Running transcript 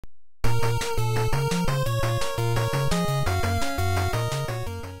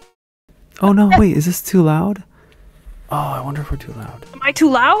Oh no, wait, is this too loud? Oh, I wonder if we're too loud. Am I too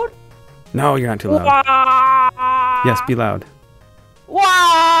loud? No, you're not too loud. Wah! Yes, be loud.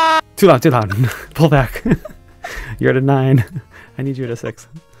 Wah! Too loud, too loud. Pull back. You're at a 9. I need you at a 6.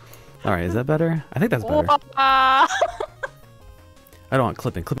 All right, is that better? I think that's better. Wah! I don't want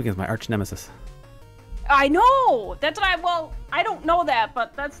clipping. Clipping is my arch nemesis. I know. That's what I don't know that,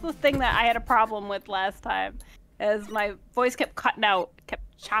 but that's the thing that I had a problem with last time, as my voice kept cutting out, kept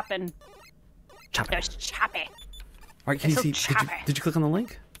chopping. Just choppy. All right, can you see? Did you click on the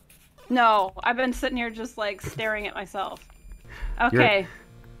link? No, I've been sitting here just like staring at myself. Okay.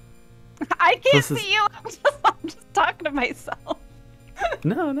 I can't see you. I'm just talking to myself.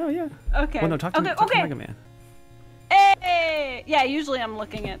 No, yeah. Okay. Well, no, talk to Mega Man. Hey! Yeah, usually I'm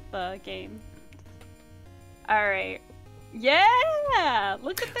looking at the game. All right. Yeah!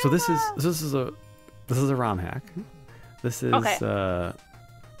 Look at that. So this is a ROM hack. This is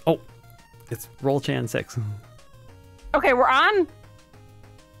it's Roll-Chan 6. Okay, we're on?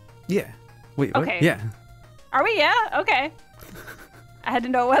 Yeah. Wait, what? Okay. Yeah. Are we? Yeah? Okay. I had to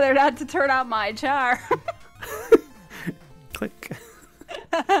know whether or not to turn on my char. Click.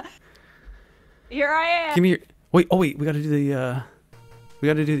 Here I am. Give me your... Wait, we gotta do the, you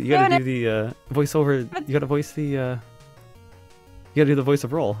gotta do the, voiceover, you gotta voice the, you gotta do the voice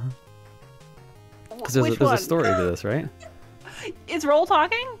of Roll. Because there's a story to this, right? Is Roll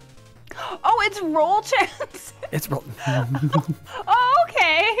talking? Oh, it's Roll Chance. It's Roll. Oh,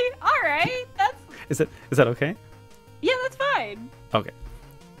 okay. All right. Is that okay? Yeah, that's fine. Okay.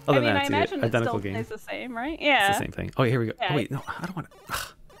 I imagine it still stays the same, right? Yeah. It's the same thing. Oh, here we go. Yeah. Oh, wait, no, I don't want to.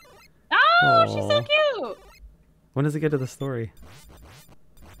 Oh, she's so cute. When does it get to the story?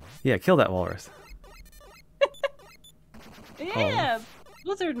 Yeah, kill that walrus. Yeah,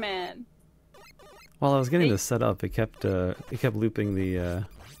 Blizzard Man. While I was getting this set up, it kept looping the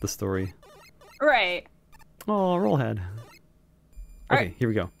story. Right. Oh, Rollhead. Okay, Right. Here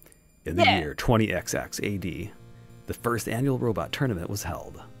we go. In the year 20XX AD, the first annual robot tournament was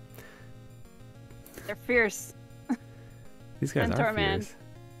held. They're fierce. These guys Mentor are Man. fierce.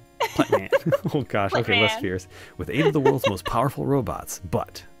 Plant Man. Oh gosh, Plant okay, Man. less fierce. With 8 of the world's most powerful robots,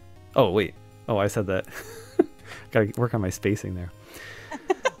 but... Oh, wait. Oh, I said that. Gotta work on my spacing there.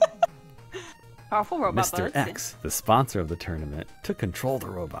 Powerful robot. Mr. Buzz. X, the sponsor of the tournament, took control of the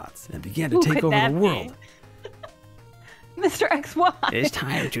robots and began to take over the world. Mr. X, what? It's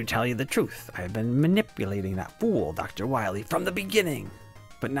time to tell you the truth. I've been manipulating that fool, Dr. Wily, from the beginning.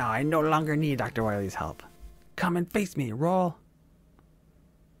 But now I no longer need Dr. Wily's help. Come and face me, Roll.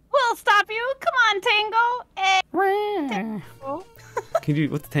 We'll stop you. Come on, Tango. Tango. Can you?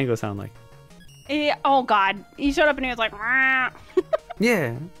 What's the tango sound like? Oh God, he showed up and he was like,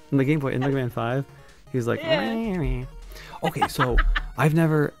 Yeah, in the Game Boy, in Mega Man 5, he was like, Yeah. Okay, so I've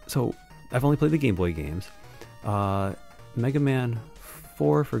only played the Game Boy games. Mega Man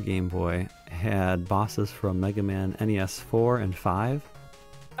 4 for Game Boy had bosses from Mega Man NES 4 and 5.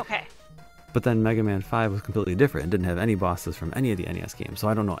 Okay. But then Mega Man 5 was completely different. It didn't have any bosses from any of the NES games, so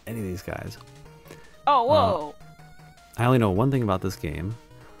I don't know any of these guys. Oh, whoa. I only know one thing about this game.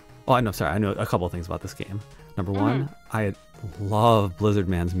 Oh, I know a couple of things about this game. Number one, I love Blizzard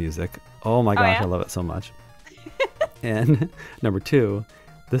Man's music. Oh my gosh, yeah? I love it so much. And number two,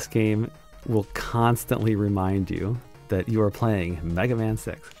 this game will constantly remind you that you are playing Mega Man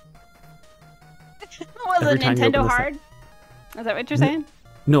 6. Was Every it time you open Nintendo this hard? Is that what you're saying?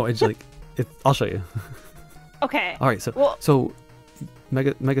 No, it's like I'll show you. Okay. All right, so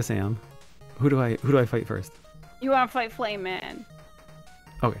Mega Sam, who do I fight first? You want to fight Flame Man?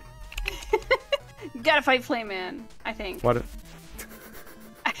 Okay. You gotta fight Flame Man, I think. What?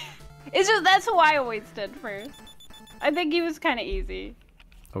 It's just that's who I always did first. I think he was kind of easy.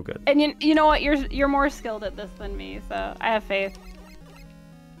 Oh, good. And you know what? You're more skilled at this than me, so I have faith.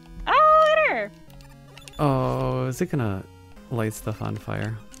 Oh, look at her. Oh, is it gonna light stuff on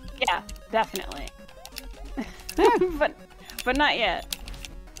fire? Yeah, definitely. but not yet.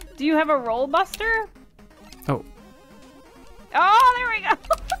 Do you have a roll buster? Oh. Oh, there we go.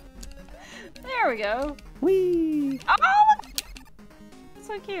 There we go. Whee! Oh, look.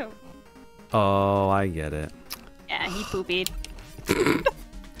 So cute. Oh, I get it. Yeah, he poopied.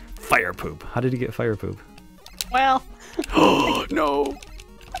 Fire poop. How did he get fire poop? Well. Oh, no.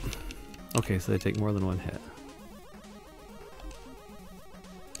 Okay, so they take more than one hit.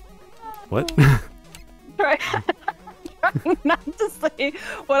 What? Trying not to say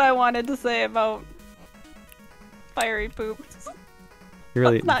what I wanted to say about fiery poop. You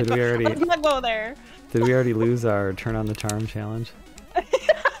really? Let's not go there. Did we already lose our turn on the charm challenge?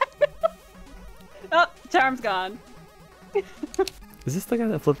 Oh, charm's gone. Is this the guy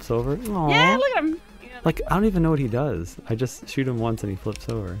that flips over? Aww. Yeah, look at him. Like, I don't even know what he does. I just shoot him once and he flips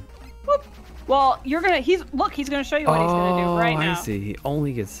over. Whoop. Well, you're gonna. He's gonna show you what he's gonna do right now. I see. He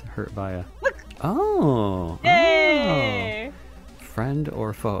only gets hurt by a. Look. Oh. Yay. Oh. Friend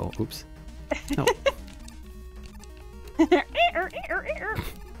or foe? Oops. No. Do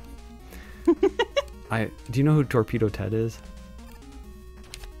you know who Torpedo Ted is?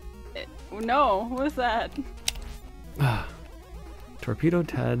 No, what's that? Torpedo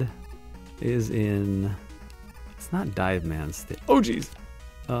Ted is in. It's not Dive Man State. Oh jeez.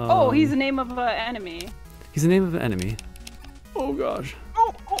 He's the name of an enemy. He's the name of an enemy. Oh gosh.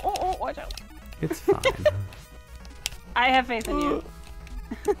 Oh, watch out. It's fine. I have faith in you.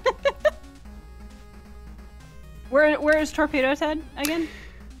 Where is Torpedo Ted again?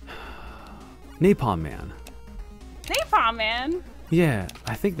 Napalm Man. Napalm Man? Yeah,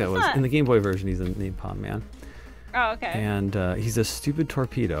 I think that was in the Game Boy version. He's a Napalm Man. Oh, okay. And he's a stupid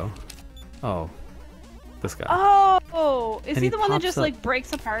torpedo. Oh, this guy. Oh, is And he the one that just up. like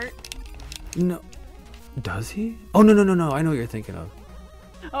breaks apart? No, does he? Oh no. I know what you're thinking of.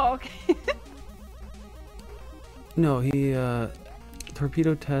 Oh, okay. No, he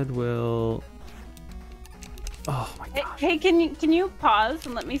Torpedo Ted will. Oh my gosh. Hey, can you pause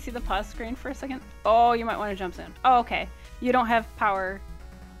and let me see the pause screen for a second? Oh, you might want to jump in. Oh, okay. You don't have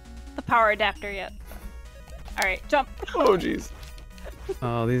the power adapter yet. All right, jump. Oh jeez.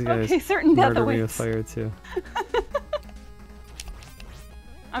 Oh, these guys certain death murder me with awaits. fire too.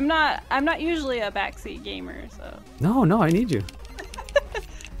 I'm not usually a backseat gamer, so. No, I need you.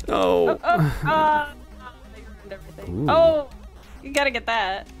 No. They ruined everything. Ooh. Oh, you gotta get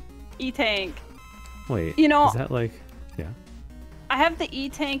that. E-Tank. Wait. You know, is that like? Yeah. I have the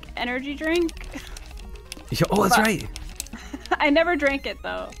E-Tank energy drink. Oh, that's right. I never drank it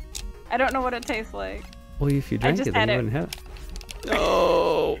though. I don't know what it tastes like. Well, if you drank just it, then had you it. wouldn't have.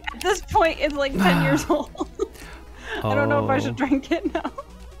 No. At this point, it's like 10 years old. I don't know if I should drink it now.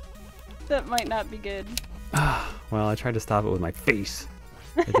 That might not be good. Well, I tried to stop it with my face.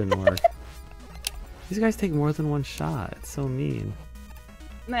 It didn't work. These guys take more than one shot. It's so mean.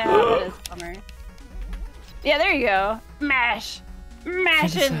 Yeah, that is a bummer. Yeah, there you go. Mash.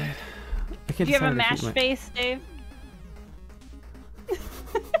 Mashing. Do you have a mash face, Dave?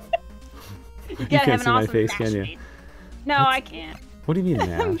 You can't have an see my awesome face, mash can you? face. No, I can't. What do you mean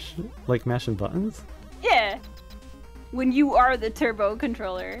mash? Like mashing buttons? Yeah. When you are the turbo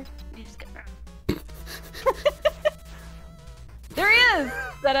controller, you just go. There he is!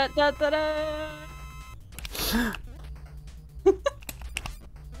 Da-da-da-da-da!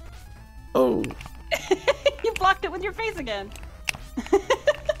 Oh. You blocked it with your face again.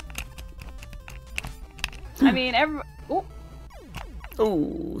 I mean, oh.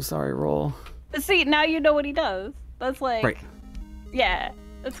 Oh, sorry, roll. But see, now you know what he does. That's like, Right. yeah,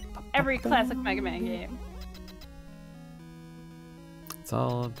 that's every classic Mega Man game. It's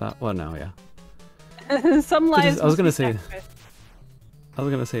all about. Well, no, yeah. Some lives. I was gonna must be say. sacrificed. I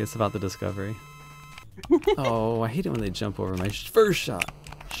was gonna say it's about the discovery. Oh, I hate it when they jump over my first shot.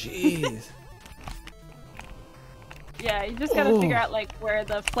 Jeez. Yeah, you just gotta figure out like where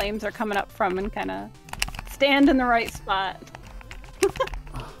the flames are coming up from and kind of stand in the right spot.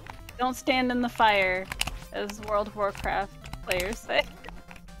 Don't stand in the fire, as World of Warcraft players say.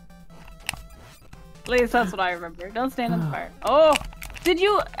 At least that's what I remember. Don't stand in the fire. Oh, did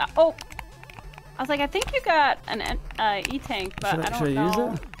you? Oh, I was like, I think you got an E-Tank, but I don't know. Should I use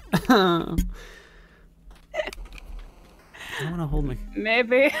it? I want to hold my.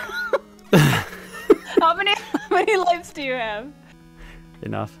 Maybe. How many lives do you have?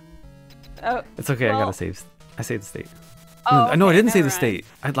 Enough. Oh, It's okay. well, I gotta save. I saved the state. Oh, No, I okay, didn't save never the mind. state.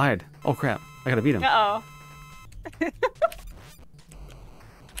 I lied. Oh crap! I gotta beat him. Uh-oh.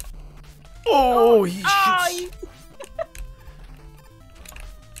 Oh, he Oh, shoots. you...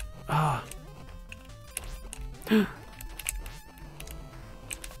 Ah.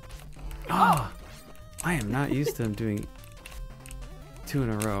 Ah. I am not used to him doing 2 in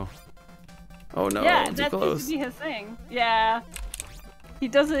a row. Oh no! yeah, too that seems close. to be his thing. Yeah. He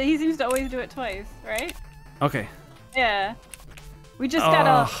does it. He seems to always do it twice, right? Okay. Yeah. We just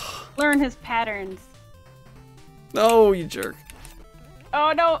gotta learn his patterns. No, you jerk.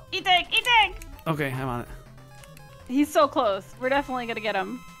 Oh no! E-Tank! E-Tank! Okay, I'm on it. He's so close. We're definitely gonna get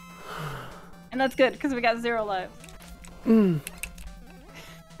him. And that's good, because we got 0 lives. Mm.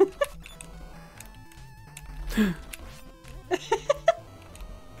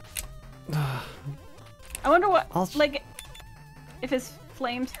 I wonder what, like, if his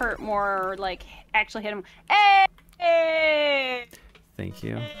flames hurt more or, like, actually hit him. Hey! Thank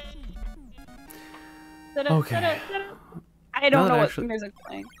you. Da-da, Okay. da-da, da-da. I don't know what actually... music's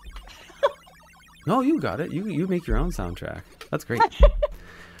playing. No, you got it. You make your own soundtrack. That's great.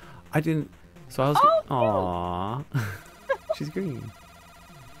 I didn't. So I was. Oh, aww. She's green.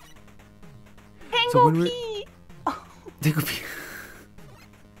 Tango P. Tango P.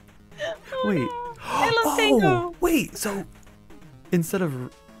 Wait. No. I love Tango. Wait. So instead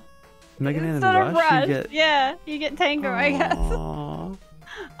of Mega Man and Instead of Rush, you get. Yeah, you get Tango, Aww. I guess.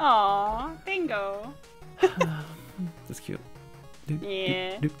 Aw, Tango. That's cute.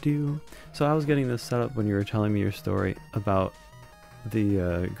 Yeah. So I was getting this set up when you were telling me your story about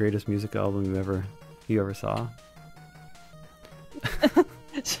the greatest music album you ever saw.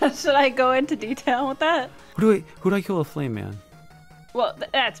 Should I go into detail with that? Who do I kill with Flame Man? Well,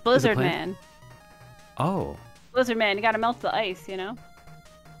 that's Blizzard Man. Oh. Blizzard Man, you gotta melt the ice, you know?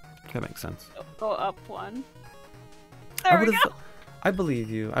 That makes sense. Go up one. There we go. I believe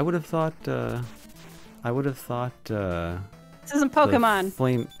you. I would have thought. This isn't Pokemon.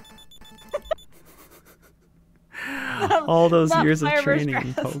 Flame. All those years of training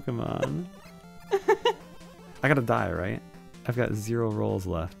in Pokemon. I gotta die, right? I've got 0 rolls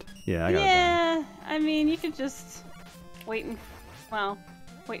left. Yeah, I gotta die. I mean, you could just wait for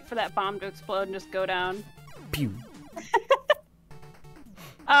that bomb to explode and just go down. Pew.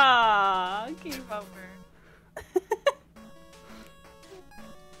 Ah, game over.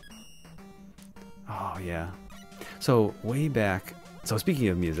 Oh yeah. So way back. So speaking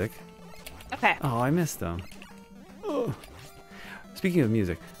of music. Okay. Oh, I missed them. Oh. Speaking of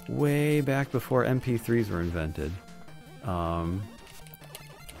music, way back before MP3s were invented. Oh,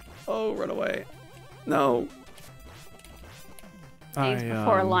 run away! No. Days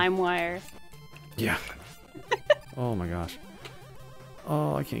before LimeWire. Yeah. Oh my gosh.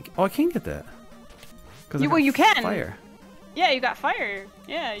 Oh, I can't. Oh, I can't get that. Well, you can. Fire. Yeah, you got fire.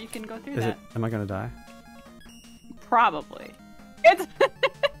 Yeah, you can go through that. Am I gonna die? Probably. It's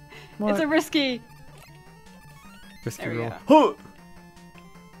it's a risky roll. Oh,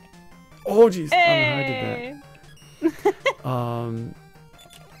 oh jeez. Hey! I did that.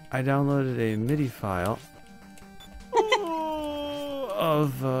 I downloaded a MIDI file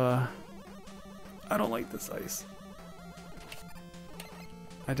of I don't like this ice.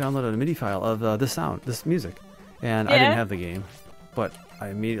 I downloaded a MIDI file of this music, and I didn't have the game, but I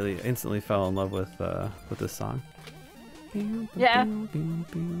instantly fell in love with this song. Yeah.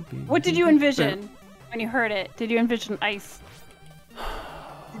 What did you envision when you heard it? Did you envision ice?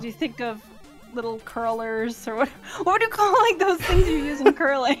 Did you think of little curlers or what? What would you call like those things you use in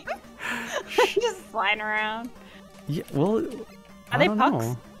curling? Just flying around. Yeah. Well, are they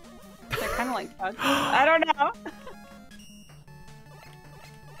pucks? They're kind of like pucks. I don't know.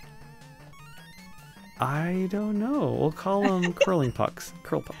 I don't know. We'll call them curling pucks.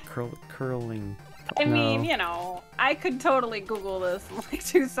 Curling. I mean, you know, I could totally Google this in like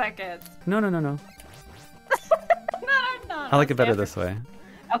 2 seconds. No. No. I like it better this way.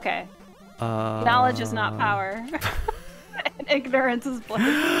 Okay. Knowledge is not power. Ignorance is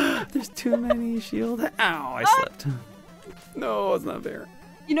bliss. There's too many shield. Ow, I slipped. No, it's not fair.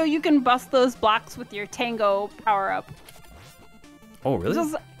 You know, you can bust those blocks with your Tango power-up. Oh,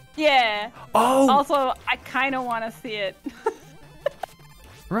 really? Yeah. Oh! Also, I kind of want to see it.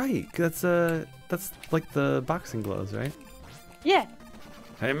 Right, that's like the boxing gloves, right? Yeah.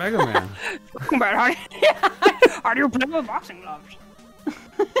 Hey, Mega Man. How do you play with boxing gloves?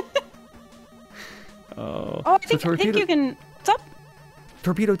 Oh. I think you can. What's up?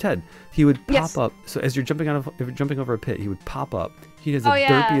 Torpedo Ted. He would pop up. So as you're jumping over a pit, he would pop up. He has the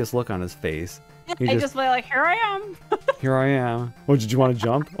derpiest look on his face. I just like, here I am. Here I am. Oh, did you want to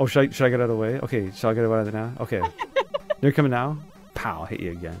jump? Oh, should I get out of the way? Okay, shall I get out of the way now? Okay. They're coming now. Pow! Hit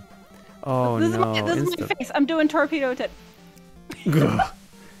you again. Oh this no! This is my face. I'm doing Torpedo Ted.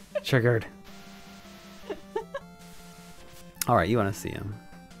 Triggered. All right, you want to see him?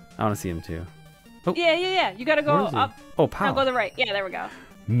 I want to see him too. Oh. Yeah. You gotta go up. Oh, pow! Now go to the right. Yeah, there we go.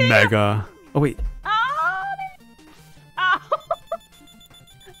 Mega. Oh wait. Oh, how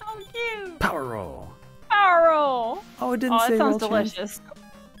cute. Power roll. Power roll. Oh, it didn't say roll. Oh, that sounds delicious.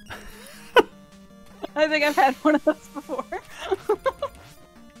 I think I've had one of those before.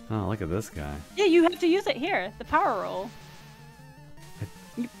 Oh, look at this guy. Yeah, you have to use it here. The power roll.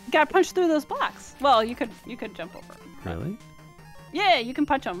 You gotta punch through those blocks. Well, you could jump over. Really? Yeah, you can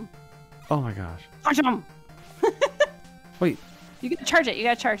punch them. Oh my gosh. Punch them. Wait. You gotta charge it. You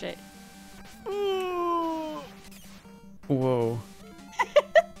gotta charge it. Whoa.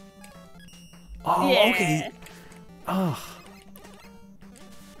 Oh, yeah. Okay. Oh.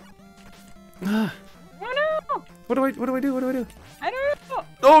 Oh no! What do I do? I don't know.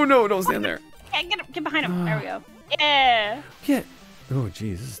 Oh no! Don't stand there. Get behind him. There we go. Yeah. Yeah. Oh,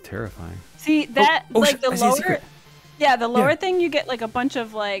 geez, this is terrifying. See that like I see a secret. yeah, the lower thing you get like a bunch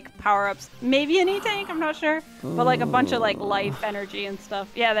of like power-ups, maybe an E-tank, I'm not sure, but like a bunch of like life energy and stuff.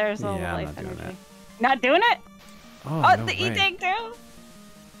 Yeah, there's all the Yeah, I'm life not doing energy. that. Not doing it? Oh, Oh, no the way. E-tank too?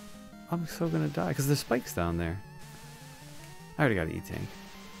 I'm so gonna die because there's spikes down there. I already got an E-tank.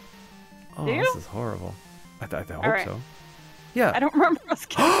 Oh, Do you? this is horrible. I hope right. so. Yeah. I don't remember us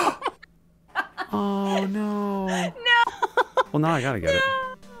getting Oh no. No. Well, now I gotta get it.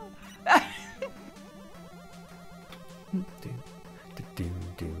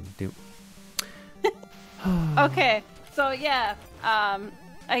 Okay, so yeah,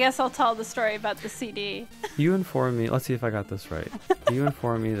 I guess I'll tell the story about the CD. You informed me. Let's see if I got this right. You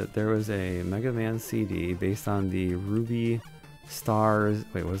informed me that there was a Mega Man CD based on the Ruby Stars.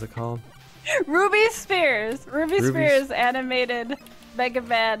 Wait, what was it called? Ruby Spears animated Mega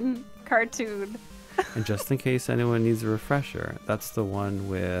Man cartoon. And just in case anyone needs a refresher, that's the one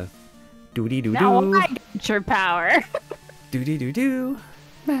with doody doo Now doo. I get your power. Doody doo doo.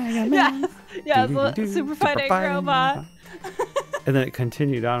 Mega Man. Yeah, Doo-doo-doo-doo, super fighting robot. And then it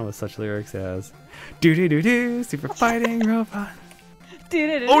continued on with such lyrics as doody doo doo, super fighting robot.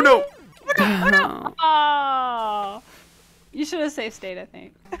 Oh no! Oh, you should have saved state, I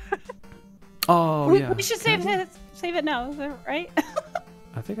think. Oh yeah. We should save it now, is that right?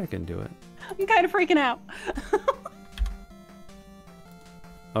 I think I can do it. I'm kind of freaking out.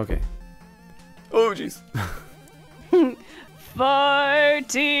 Okay. Oh jeez.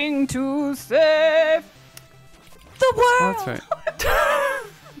 Fighting to save the world. Oh, that's right.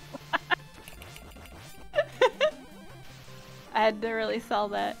 I had to really sell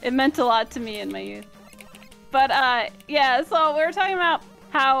that. It meant a lot to me in my youth. But yeah, so we were talking about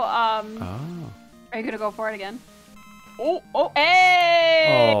how Oh. Are you gonna go for it again? Oh,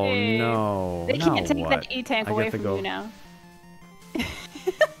 hey! Oh no. They can't take what? that E-tank I away get to from go. you now.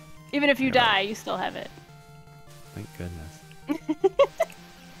 Even if you Yeah, die, right. you still have it. Thank goodness.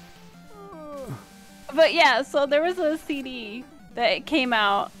 But yeah, so there was a CD that came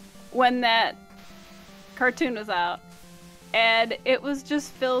out when that cartoon was out, and it was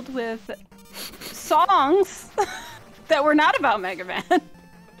just filled with songs that were not about Mega Man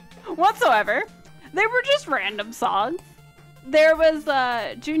whatsoever. They were just random songs. There was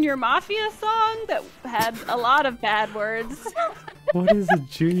a Junior Mafia song that had a lot of bad words. What is a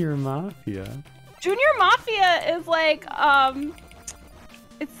Junior Mafia? Junior Mafia is like,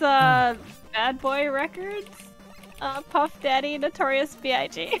 it's Bad Boy Records, Puff Daddy, Notorious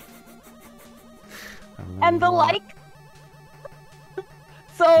B.I.G. and the like.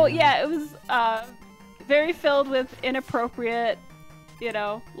 So yeah, it was very filled with inappropriate,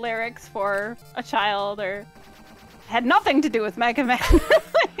 lyrics for a child, or had nothing to do with Mega Man.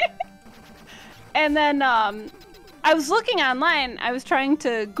 And then I was looking online. I was trying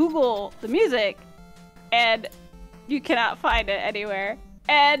to Google the music, and you cannot find it anywhere.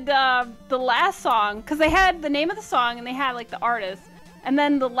 And the last song, because they had the name of the song and they had like the artist, and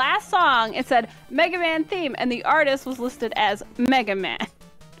then the last song it said Mega Man theme, and the artist was listed as Mega Man.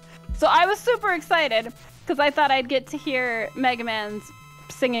 So I was super excited because I thought I'd get to hear Mega Man's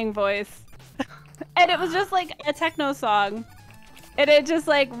singing voice. And it was just like a techno song. And it just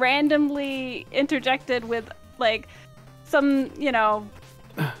like randomly interjected with like some,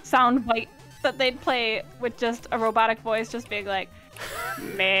 sound bite that they'd play with just a robotic voice just being like,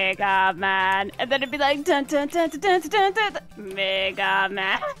 Mega Man. And then it'd be like, dun dun dun dun dun dun dun, dun Mega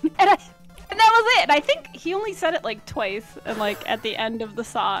Man. And that was it. And I think he only said it like twice and like at the end of the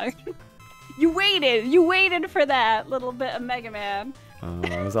song. You waited for that little bit of Mega Man.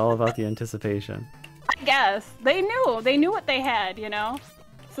 It was all about the anticipation. I guess. They knew what they had,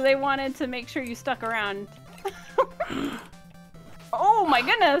 So they wanted to make sure you stuck around. Oh my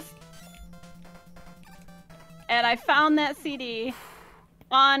goodness. And I found that CD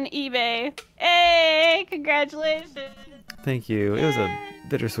on eBay. Hey, congratulations. Thank you. It was a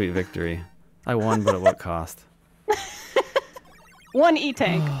bittersweet victory. I won, but at what cost? One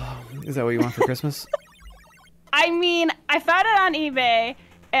E-tank. Is that what you want for Christmas? I mean, I found it on eBay,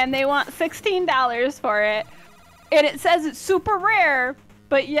 and they want $16 for it. And it says it's super rare,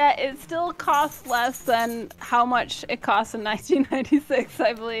 but yet it still costs less than how much it cost in 1996,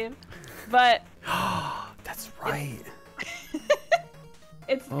 I believe. But that's right.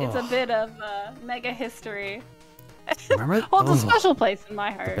 It's a bit of mega history. Remember? Holds a special place in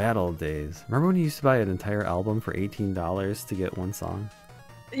my heart. The bad old days. Remember when you used to buy an entire album for $18 to get one song?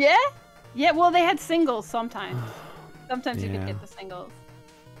 Yeah? Yeah, well, they had singles sometimes. Sometimes you could get the singles.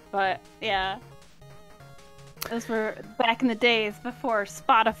 But, yeah. Those were back in the days before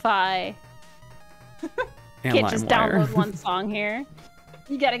Spotify. And Can't just LimeWire. download one song here.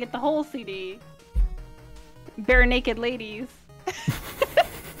 You gotta get the whole CD. Bare naked ladies.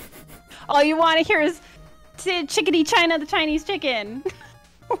 All you want to hear is Chickadee China, the Chinese chicken.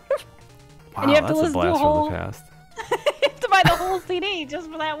 Wow, And you have to that's a listen to blast the whole- from the past. You have to buy the whole CD just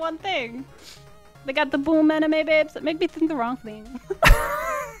for that one thing. They got the boom anime babes that make me think the wrong thing.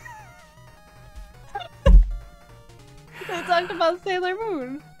 They talked about Sailor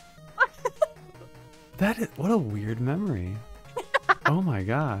Moon. That is what a weird memory. Oh my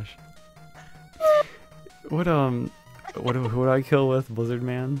gosh. What who would I kill with Blizzard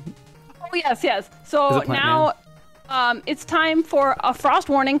Man? Oh yes, yes. Is So it Plant now, it's time for a frost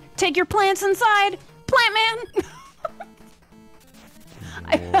warning. Take your plants inside, Plant Man.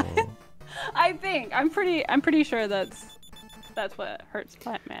 Whoa. I think I'm pretty sure that's what hurts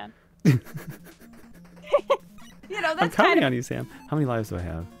Plant Man. You know, I'm that's counting kind of on you, Sam. How many lives do I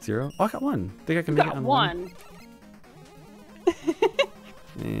have? 0? Oh, I got 1. Think I can make it got on one.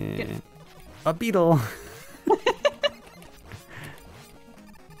 Eh. A beetle.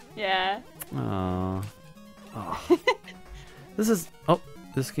 Yeah. Oh.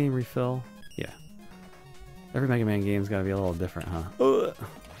 This game refill. Yeah. Every Mega Man game's gotta be a little different, huh? Ugh.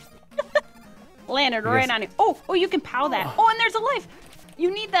 Landed I right guess- on you. Oh, you can pow that. Oh, and there's a life.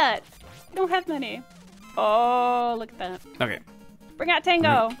 You need that. You don't have many. Oh, look at that. Okay. Bring out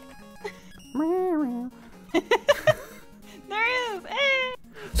Tango. There he is. Hey.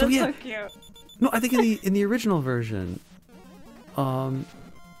 That's So, yeah. so cute. No, I think in the original version,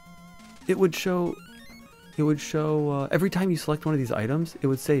 it would show every time you select one of these items, it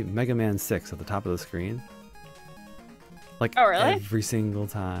would say Mega Man 6 at the top of the screen. Like Oh, really? every single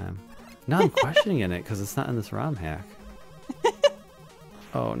time. Now I'm questioning it because it's not in this ROM hack.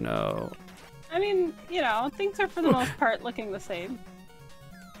 Oh no. I mean, you know, things are for the most part looking the same.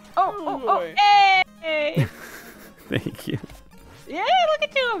 Oh, boy. hey! Thank you. Yeah, look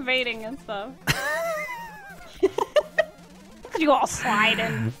at you evading and stuff. Look at you all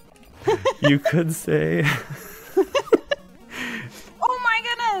sliding. You could say. Oh my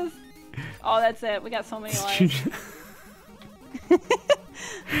goodness! Oh, that's it. We got so many lives.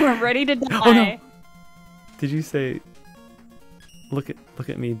 We're ready to die. Oh no! Did you say? Look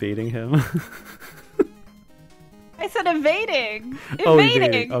at me baiting him. I said evading. Oh, Evading.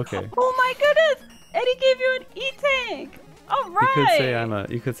 evading, okay. Oh my goodness! Eddie gave you an E-tank. All right.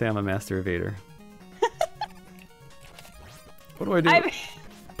 You could say I'm a master evader. What do I do?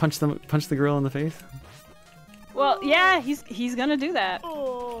 Punch the girl in the face? Well, yeah, he's gonna do that.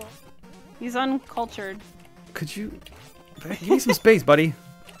 He's uncultured. Could you give me some space, buddy?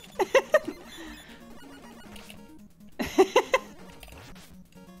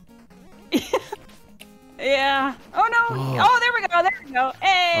 Yeah. Oh no. Oh. Oh, there we go. There we go. Oh,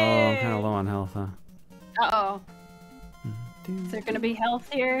 Hey. I'm kind of low on health, huh? Uh-oh. Is there gonna be health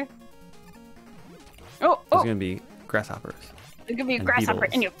here? Oh, There's oh. gonna be grasshoppers. There's gonna be a and grasshopper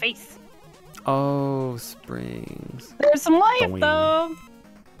beetles. in your face. Oh, springs. There's some life Boing. though.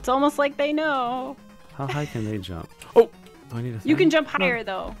 It's almost like they know. How high can they jump? Oh, do I need a You thing? can jump No. higher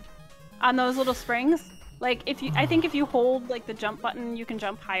though. On those little springs. Like I think if you hold like the jump button, you can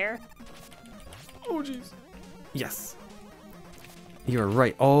jump higher. Oh, jeez. Yes. You're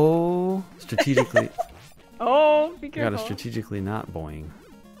right. Oh, strategically. Oh, be You careful. gotta strategically not boing.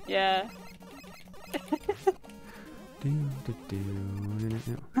 Yeah.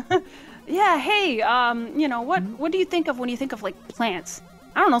 Yeah, hey, you know, what do you think of when you think of like plants?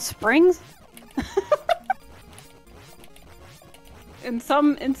 I don't know, springs? in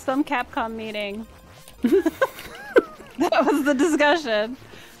some Capcom meeting. That was the discussion.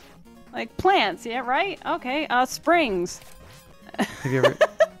 Like plants, yeah, right? Okay, springs. Have you ever?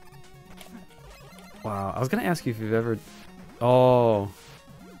 Wow, I was gonna ask you if you've ever. Oh,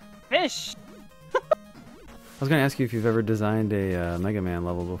 Fish. I was gonna ask you if you've ever designed a Mega Man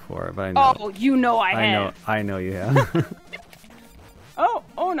level before, but I know. Oh, you know I have. I know you have.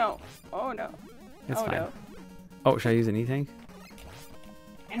 Oh no. Oh no. It's oh fine. no. Oh, should I use an E-tank?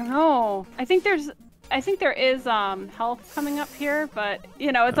 I don't know. I think there is health coming up here, but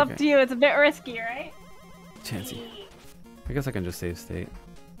you know, it's up Okay. to you. It's a bit risky, right? Chansey. I guess I can just save state.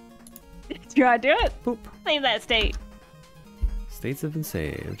 Do you wanna do it? Boop. Save that state. States have been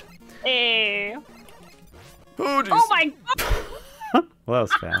saved. Hey. Oh, jeez. Oh my god! Well, that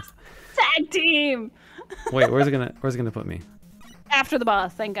was fast. Tag team! Wait, where's it gonna put me? After the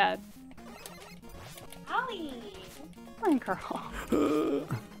boss, thank god. Ollie! Come on, girl.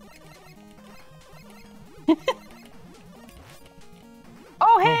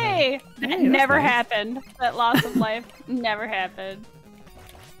 Oh, hey! That Hey, that's never nice. happened. That loss of life never happened.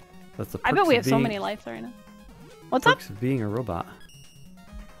 That's the I bet perks we of have so being- many lives right now. What's up? Perks of being a robot.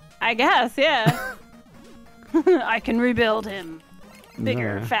 I guess, yeah. I can rebuild him.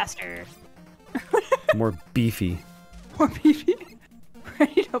 Bigger, No. faster. More beefy. More beefy.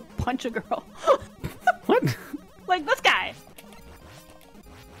 Ready to punch a girl. What? Like this guy.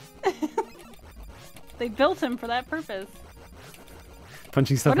 They built him for that purpose.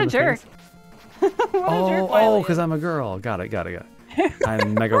 Punching stuff What in a the jerk. face? What a jerk Oh, Wiley because is. I'm a girl. Got it.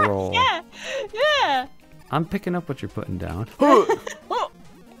 I'm mega roll. Yeah, yeah. I'm picking up what you're putting down. Oh.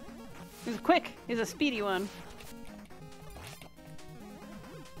 He's quick. He's a speedy one.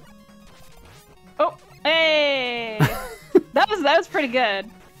 Oh, hey! that was pretty good.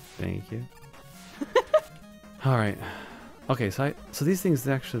 Thank you. All right. Okay, so these things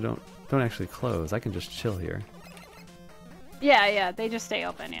actually don't actually close. I can just chill here. Yeah, they just stay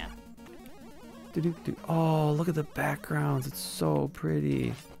open. Yeah. Do-do-do. Oh, look at the backgrounds. It's so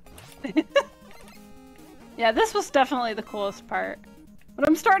pretty. Yeah, this was definitely the coolest part. But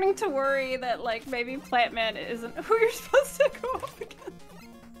I'm starting to worry that like maybe Plant Man isn't who you're supposed to go up against.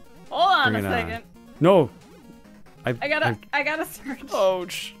 Hold on Bring a it on. second. No. I gotta search.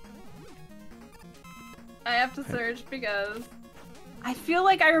 Ouch. I have to search because I feel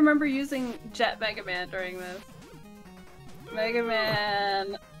like I remember using Jet Mega Man during this. Mega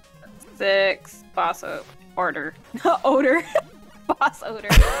Man 6 boss order. Odor. Boss odor.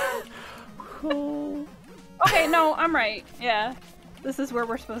 Cool. Okay, no, I'm right. Yeah. This is where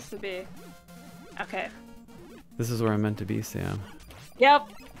we're supposed to be. Okay. This is where I'm meant to be, Sam. Yep.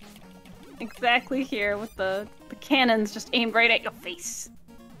 Exactly here with the cannons just aimed right at your face.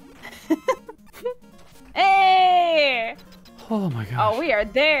 Hey! Oh my gosh. Oh, we are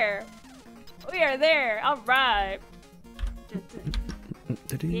there. We are there. All right.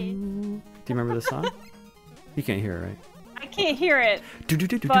 Do you remember the song? You can't hear it, right? I can't hear it.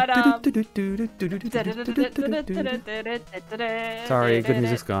 Sorry, good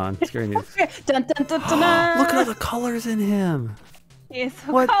music's gone. Scary music. Dun, dun, dun, dun, Look at all the colors in him. He's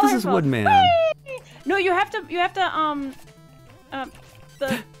so What? This is colorful. Woodman. Whee! No, you have to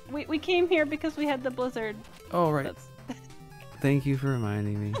we came here because we had the blizzard. Oh, right. That's... Thank you for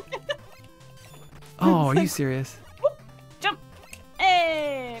reminding me. Oh, are you serious? Jump!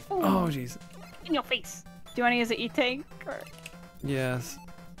 Hey! Boom. Oh, jeez. In your face. Do you want to use an E-tank? Or... Yes.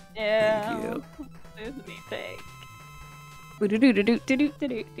 Yeah. Thank you. Use an E-tank.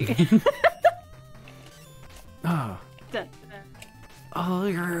 Boo-doo-doo-doo-doo-doo-doo-doo. Oh. Dun, dun. Oh,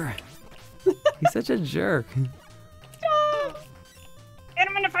 he's such a jerk. Hit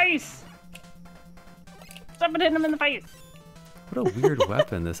him in the face! Stop and hit him in the face! What a weird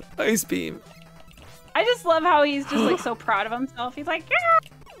weapon, this ice beam. I just love how he's just like so proud of himself. He's like, yeah,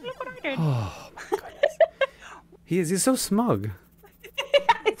 look what I did. Oh, my goodness. He's so smug.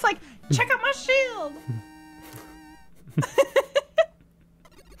 It's like, check out my shield!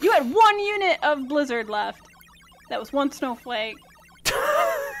 You had 1 unit of blizzard left. That was 1 snowflake.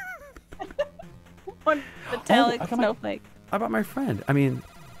 1 metallic snowflake. How about my friend? I mean...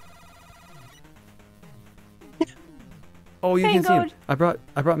 Oh, you can see him. I brought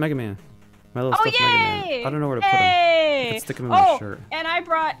Mega Man. My little stuffed Mega Man. I don't know where to put him. I could stick him in my shirt. And I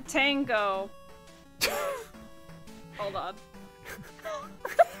brought Tango. Hold on.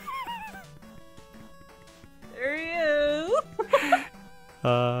 There he is.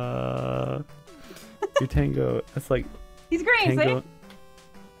 Your Tango. That's like... He's green, Tango.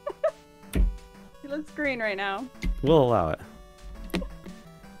 see? He looks green right now. We'll allow it.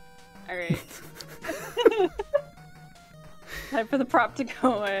 Alright. Time for the prop to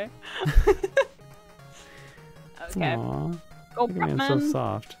go away. Okay. Aww. Go Mega prop Man's so man.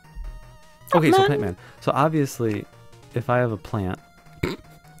 soft. Okay, so man. Plant Man. So obviously, if I have a plant,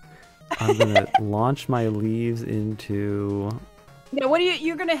 I'm gonna launch my leaves into... Yeah, what are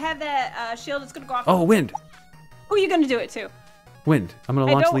you're gonna have that shield that's gonna go off. Oh, wind! Who are you gonna do it to? Wind. I'm gonna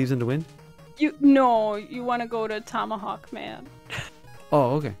I launch don't- leaves into wind? No, you wanna go to Tomahawk Man.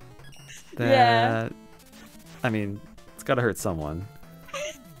 Oh, okay. That... Yeah. I mean, it's gotta hurt someone.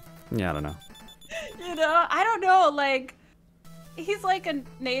 Yeah, I don't know. You know, I don't know, like, he's like a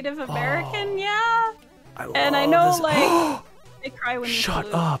Native American, yeah? And I know, this. like, they cry when you Shut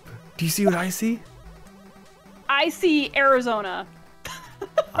salute. up! Do you see what I see? I see Arizona.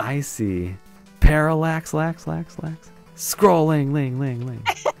 I see parallax, lax. Scrolling, ling.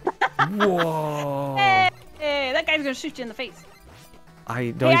 Whoa! Hey, that guy's gonna shoot you in the face.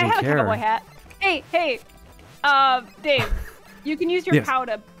 I don't Hey, I even have a care. cowboy hat. Hey, Dave, you can use your Yes. POW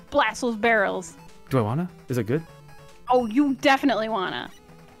to blast those barrels. Do I wanna? Is it good? Oh, you definitely wanna.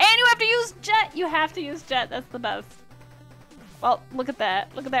 And you have to use jet. You have to use jet. That's the best. Well, look at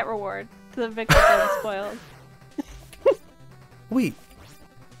that. Look at that reward to the victim that is spoiled. Wait.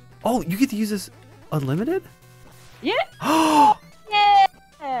 Oh, you get to use this unlimited? Yeah. Oh,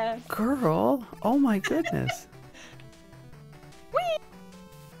 yeah. Girl. Oh my goodness. Whee!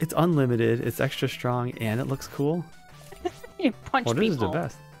 It's unlimited. It's extra strong, and it looks cool. You punch Oh, people. this is the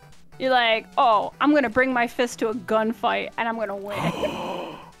best. You're like, oh, I'm gonna bring my fist to a gunfight, and I'm gonna win.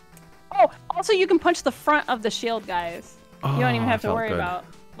 Oh, also you can punch the front of the shield guys. Oh, You don't even have to that felt worry good. about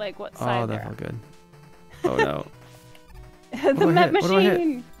like what side Oh, they're that on. felt good. Oh no. The do I Met hit? What do I hit?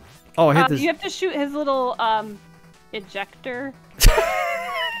 machine. Oh, I hit this. You have to shoot his little ejector.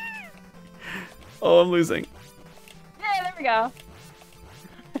 Oh, I'm losing. Yeah, there we go.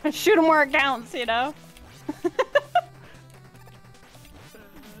 Shoot him where it counts, you know.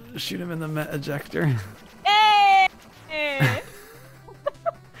 Shoot him in the Met ejector. Hey!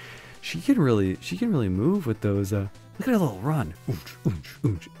 She can really move with those. Look at her little run. Oonch,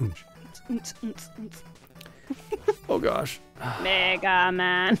 oonch, oonch. Oh gosh. Mega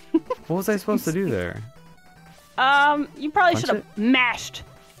Man. What was I supposed to do there? You probably Punch should have it? mashed.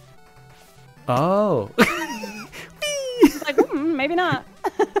 Oh. Like, maybe not.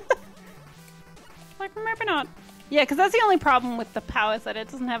 Like, maybe not. Yeah, because that's the only problem with the POW is that it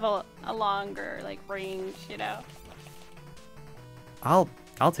doesn't have a longer like range, you know. I'll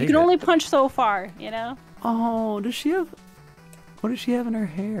take it. You can only punch so far, you know. Oh, does she have? What does she have in her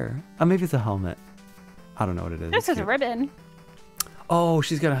hair? Oh, maybe it's a helmet. I don't know what it is. This It's is a cute. ribbon. Oh,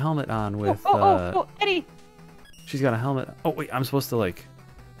 she's got a helmet on with. Oh, Eddie. She's got a helmet. Oh wait, I'm supposed to like.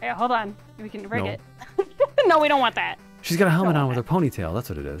 Yeah, hold on. We can rig No. it. No, we don't want that. She's got a helmet Don't on want with her ponytail. That's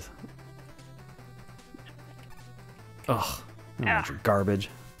what it is. Ugh. I don't want your garbage.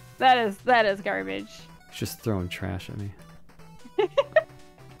 That is garbage. She's just throwing trash at me.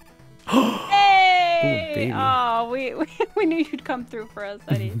 Hey! baby. Oh, we knew you'd come through for us,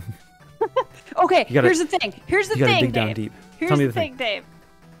 Eddie. Okay, You gotta- here's the thing. Here's the You gotta thing, dig Dave. down deep. Here's Tell me the thing, Dave.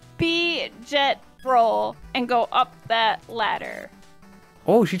 Be jet roll and go up that ladder.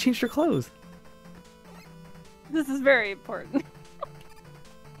 Oh, she changed her clothes. This is very important.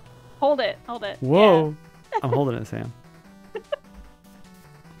 Hold it. Whoa. I'm holding it, Sam.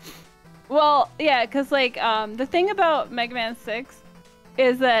 Well, yeah, because like the thing about Mega Man 6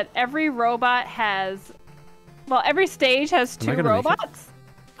 is that every robot has, well, every stage has Am I two gonna make it?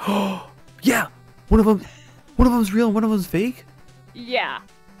 robots. Yeah. One of them's real and one of them's fake. Yeah.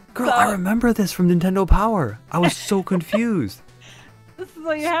 Girl, So- I remember this from Nintendo Power. I was so confused.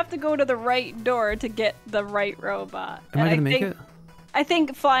 So you have to go to the right door to get the right robot. Am I And gonna make think- it? I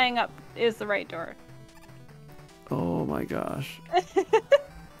think flying up is the right door. Oh my gosh.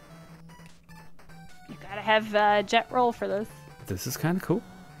 You gotta have jet roll for this. This is kind of cool.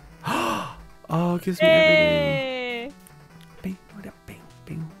 Oh, it gives me everything. Hey!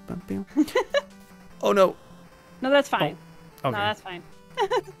 Oh no. No, that's fine. Okay. No, that's fine.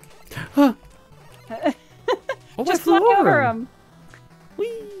 Huh. Oh, Just I flew fly over him. him.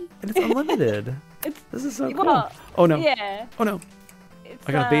 Whee! And it's unlimited. It's This is so cool. well, Oh no. yeah. Oh no. It's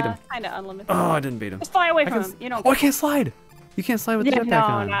I gotta bait him. Kind of unlimited. Oh, I didn't bait him. Just fly away I from can him. You know. Oh, I can't slide. You can't slide with the Yeah, jetpack no,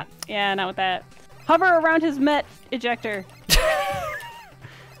 on. not with that. Hover around his Met ejector.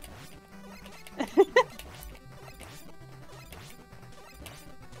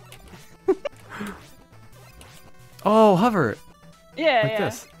 Oh, hover. Yeah, Like yeah.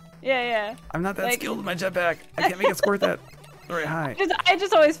 this. Yeah. I'm not that Like- skilled with my jetpack. I can't make it squirt that very high. I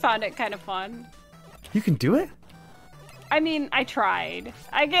just always found it kind of fun. You can do it? I mean, I tried.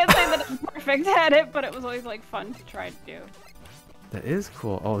 I can't say that I'm perfect at it, but it was always like fun to try to do. That is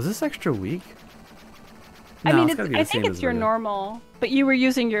cool. Oh, is this extra weak? I No, mean, it's gotta be I the think same it's as your regular. normal, but you were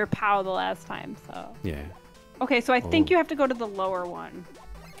using your POW the last time, so. Yeah. Okay, so I think Oh. you have to go to the lower one.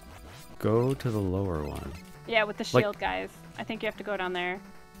 Go to the lower one. Yeah, with the Like- shield guys. I think you have to go down there.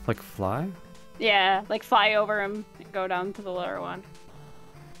 Like fly? Yeah, like fly over him and go down to the lower one.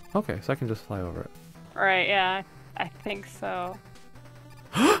 Okay, so I can just fly over it. Right, yeah, I think so.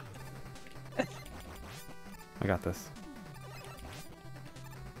 I got this.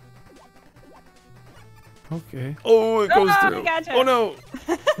 Okay. Oh, it goes Oh, through. I gotcha. Oh no.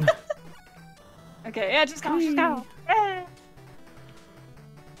 Okay, yeah, just go, just go. Yeah.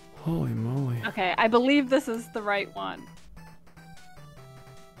 Holy moly. Okay, I believe this is the right one.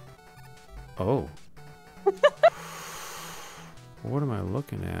 Oh. What am I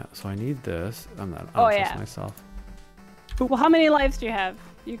looking at? So I need this. I don't Oh, trust yeah. myself. Well, how many lives do you have?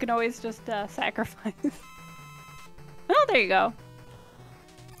 You can always just sacrifice. Oh, there you go.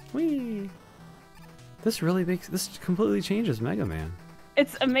 Whee. This completely changes Mega Man.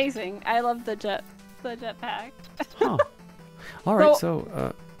 It's amazing. I love the jetpack. Huh. All right,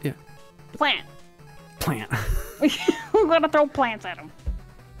 So- yeah. Plant. Plant. We're gonna throw plants at him.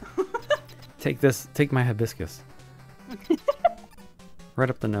 Take this. Take my hibiscus. Right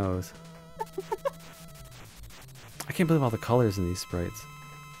up the nose. I can't believe all the colors in these sprites.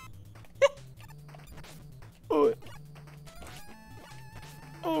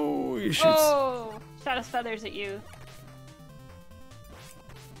 Oh, he shoots. Oh, shot his feathers at you.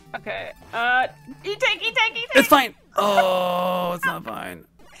 Okay. E-tank. It's fine. Oh, it's not fine.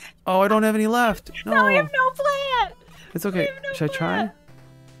 Oh, I don't have any left. No. No, we have no plant. It's okay. No Should I try? plant.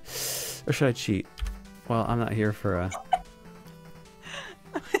 Or should I cheat? Well, I'm not here for a...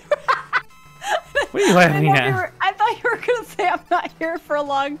 What are you laughing at? I thought you were gonna say I'm not here for a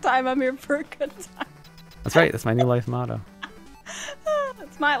long time. I'm here for a good time. That's right. That's my new life motto.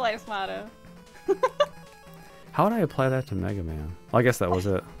 That's my life's motto. How would I apply that to Mega Man? Well, I guess that was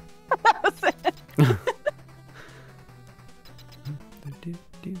it. That was it.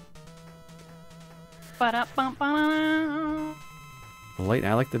 Ba-da-bum-ba-da. The light.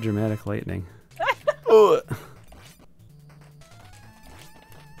 I like the dramatic lightning.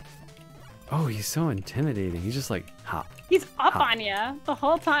 Oh, he's so intimidating. He's just like, hop. He's up Hop. on you the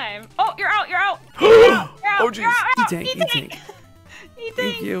whole time. Oh, you're out. You're out. You're out. Oh, jeez. E-tank. E-tank.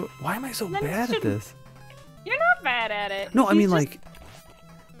 Thank you. Why am I so Then bad at shouldn't- this? You're not bad at it. No, I mean, He's just- like,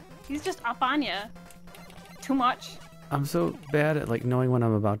 he's just up on you. Too much. I'm so bad at, like, knowing when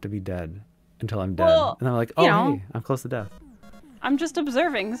I'm about to be dead until I'm dead. Well, And I'm like, you oh, know. hey, I'm close to death. I'm just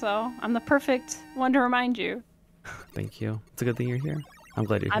observing, so I'm the perfect one to remind you. Thank you. It's a good thing you're here. I'm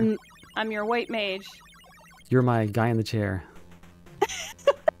glad you're here. I'm your white mage. You're my guy in the chair.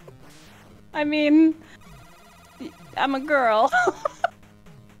 I mean, I'm a girl.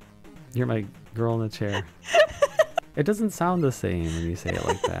 You're my girl in the chair. It doesn't sound the same when you say it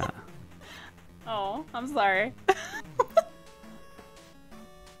like that. Oh, I'm sorry.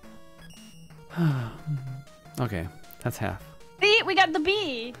 Okay, that's half. See, we got the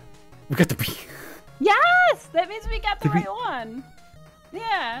B. We got the B. Yes, that means we got the Did we- right one.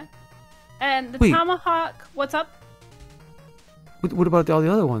 Yeah. And the Wait. tomahawk. What's up? What about all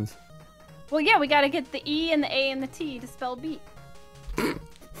the other ones? Well, yeah, we gotta get the E and the A and the T to spell beat.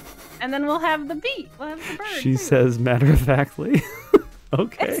 And then we'll have the beat. We'll have the bird. She too. says matter-of-factly.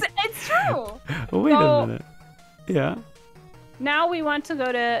 Okay. It's true. Wait So- a minute. Yeah. Now we want to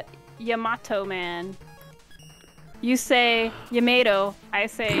go to Yamato Man. You say Yamato. I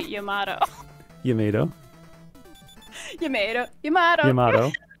say Yamato. Yamato. Yamato. Yamato.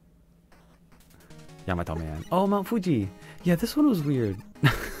 Yamato. Yamato Man. Oh, Mount Fuji. Yeah, this one was weird.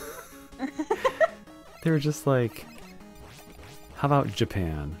 They were just like, how about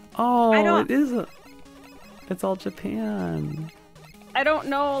Japan? Oh, don't- it is a... It's all Japan. I don't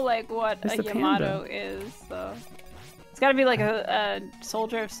know like what It's a the Yamato is, so it's got to be like a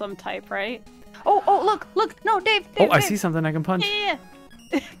soldier of some type, right? Oh, look! No, Dave! Oh, I Dave. see something I can punch. Yeah.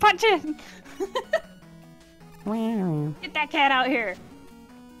 Punch it! Bam, Get that cat out here!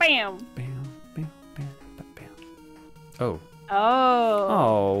 Bam! bam, bam, bam, bam. Oh. Oh.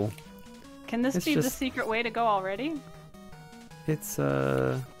 Oh. Can this It's be the just- secret way to go already? It's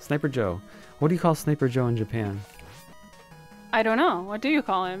Sniper Joe. What do you call Sniper Joe in Japan? I don't know. What do you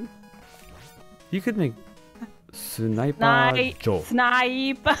call him? You could make Sniper Joe.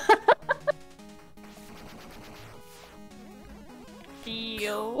 Snipe.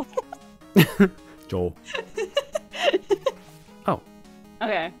 Deal. Joe. Oh.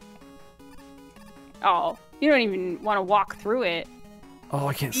 Okay. Oh, you don't even want to walk through it. Oh,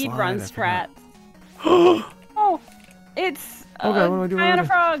 I can't Speed slide. run I forgot. strats. Oh, it's Oh God, what do I do? guy on a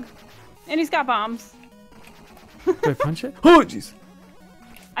frog, and he's got bombs. Do I punch it? Oh, jeez.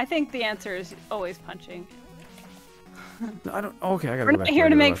 I think the answer is always punching. No, I don't. Okay, I gotta We're go not back here where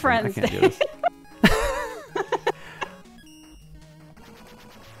to I make left off. I friends. can't do this.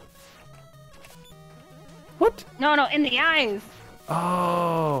 What? No, in the eyes.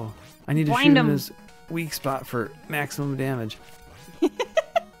 Oh, I need to Blind shoot him him. his weak spot for maximum damage.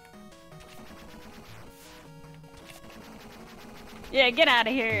 Yeah, get out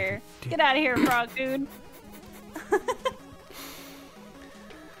of here. Get out of here, frog dude.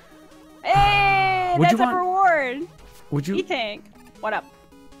 Hey, Would you that's a want- reward. Would you E-tank. What up?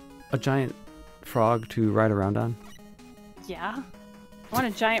 a giant frog to ride around on? Yeah. I want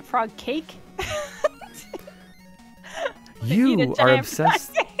a giant frog cake. You Eat a are giant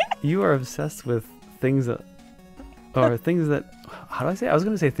obsessed. You are obsessed with things that, or things that. How do I say? I was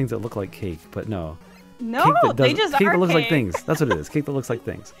gonna say things that look like cake, but no. No, Cake that they doesn't- just cake are that looks like cake. things. That's what it is. Cake that looks like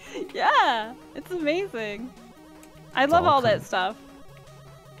things. Yeah, it's amazing. I love all all that cool. stuff.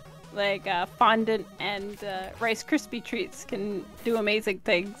 Like fondant and Rice Krispie treats can do amazing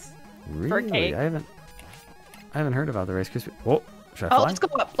things. Really? cake. I haven't I haven't heard about the Rice Krispie. Whoa, should I Oh, fly? let's go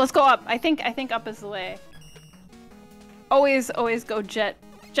up. Let's go up. I think up is the way. Always go jet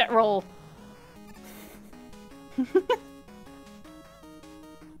roll.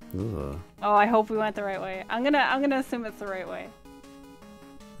 Ugh. Oh, I hope we went the right way. I'm gonna assume it's the right way.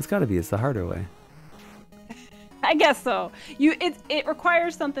 It's gotta be. It's the harder way. I guess so. It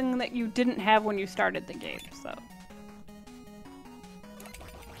requires something that you didn't have when you started the game. So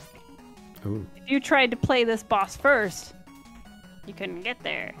Ooh. if you tried to play this boss first, you couldn't get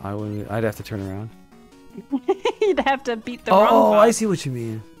there. I would. I'd have to turn around. You'd have to beat the wrong Oh, boss. I see what you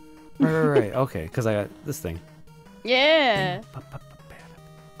mean. Right. Okay, because I got this thing. Yeah.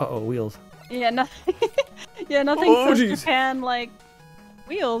 Uh-oh, wheels. Yeah, nothing. Yeah, nothing Oh, says jeez. Japan like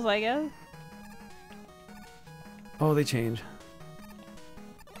wheels, I guess. Oh, they change.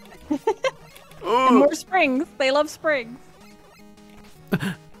 And more springs. They love springs.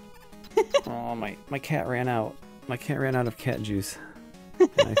 Oh, my cat ran out. My cat ran out of cat juice. And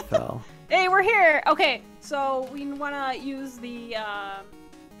I fell. Hey, we're here. Okay, so we want to use the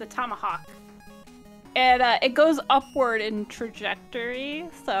tomahawk, and it goes upward in trajectory.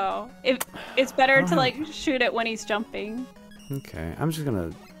 So it's better to like shoot it when he's jumping. Okay, I'm just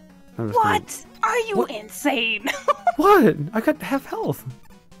gonna. What? Are you What? insane? What? I got half health.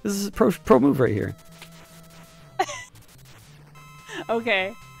 This is a pro move right here.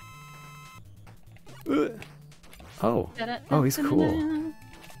 Okay. Oh. Oh, he's cool.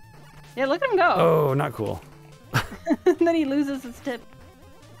 Yeah, look at him go. Oh, not cool. And then he loses his tip.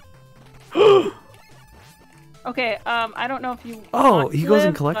 Okay, I don't know if you. Oh, want he to goes and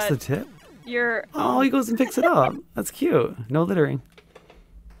live, collects the but tip? You're. Oh, he goes and picks it up. That's cute. No littering.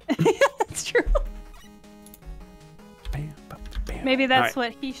 That's true. Bam, bam, bam. Maybe that's All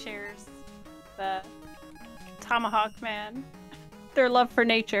right. what he shares. The tomahawk man. Their love for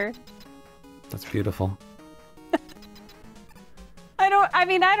nature. That's beautiful. I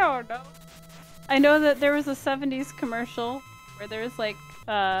don't know. I know that there was a 70s commercial where there's like,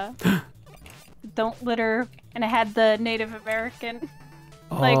 don't litter, and it had the Native American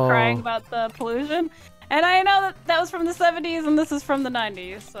like crying about the pollution. And I know that was from the 70s and this is from the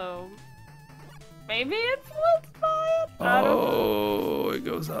 90s, so maybe it's by it. I don't know. Oh, it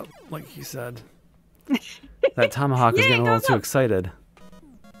goes up, like he said. That tomahawk is Yeah, it getting a little goes too up. excited.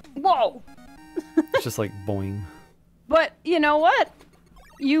 Whoa! It's just like boing. But you know what?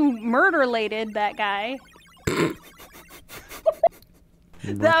 You murder-lated that guy.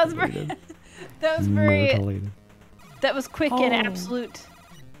 That was very. That was very. Myrtleated. That was quick and absolute.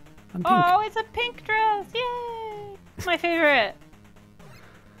 I'm pink. Oh, it's a pink dress! Yay! It's my favorite.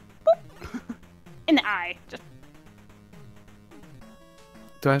 Boop. In the eye. Just.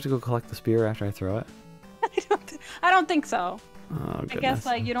 Do I have to go collect the spear after I throw it? I don't think so. Oh, goodness.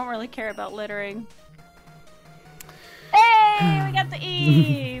 I guess you don't really care about littering. Hey, we got the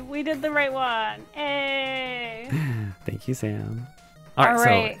E. We did the right one. Hey. Thank you, Sam. All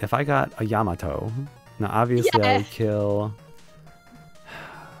right, so if I got a Yamato, now obviously I would kill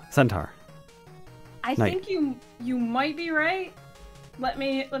Centaur. I think you might be right. Let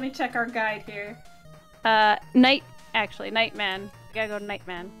me check our guide here. Nightman. We gotta go to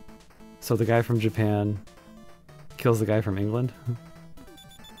Nightman. So the guy from Japan kills the guy from England?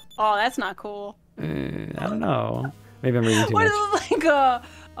 Oh, that's not cool. I don't know. Maybe I'm reading too What much. is it, like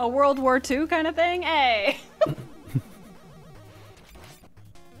a World War II kind of thing? Hey.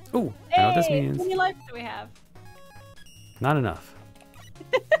 Ooh, I know what this Hey, means. how many lives do we have? Not enough.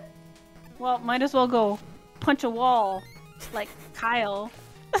 Well, might as well go punch a wall, like Kyle.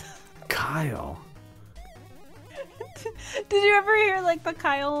 Kyle. Did you ever hear like the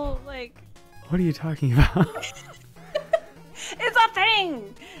Kyle like? What are you talking about? It's a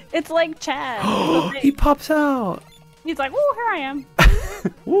thing. It's like Chad. It's a thing. He pops out. He's like, "Woo, here I am."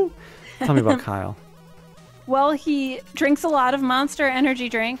 Woo. Tell me about Kyle. Well, he drinks a lot of Monster Energy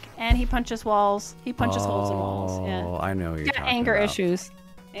drink, and he punches walls. He punches holes in walls. Oh, Yeah. I know what you're Got talking anger about. issues.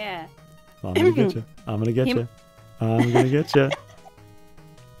 Yeah. I'm gonna get you. I'm gonna get you. I'm gonna get you.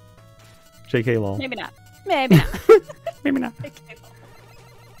 JK lol. Maybe not. Maybe not. Maybe not.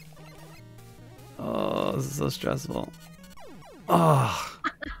 Oh, this is so stressful. Oh,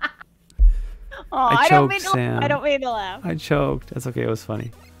 Oh, I don't choked, mean to. Sam. I don't mean to laugh. I choked. That's okay. It was funny.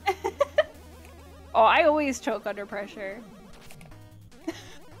 Oh, I always choke under pressure.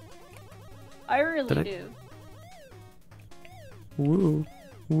 I really do. Woo,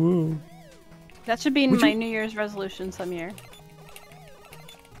 woo. That should be Would my you- New Year's resolution some year.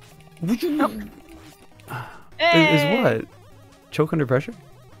 Would you? Hey! Is what? Choke under pressure?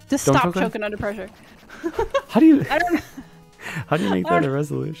 Just Don't stop choke on- choking under pressure. How do you? I don't know. How do you make that a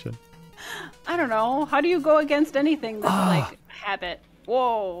resolution? I don't know. How do you go against anything that's like habit?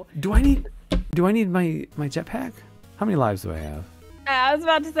 Whoa. Do I need my jetpack? How many lives do I have? I was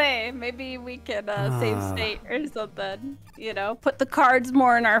about to say, maybe we can save state or something. You know, put the cards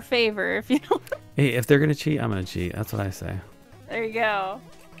more in our favor, if you know. Hey, if they're gonna cheat, I'm gonna cheat. That's what I say. There you go.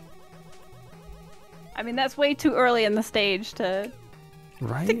 I mean, that's way too early in the stage to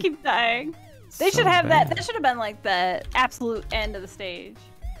keep dying. They should have that. That should have been like the absolute end of the stage.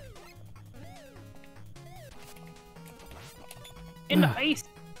 In the face.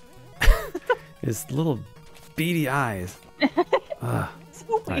 His little beady eyes.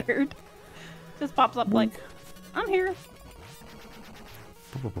 So weird. Just pops up like, I'm here.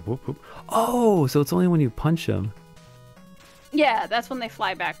 Oh, so it's only when you punch them. Yeah, that's when they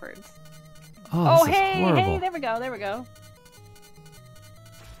fly backwards. Oh, hey, there we go, there we go.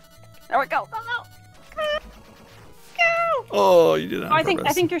 There we go, go, go. Go. Oh, you did that. I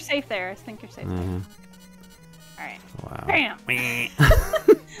think you're safe there. I think you're safe there. All right. Wow. Bam.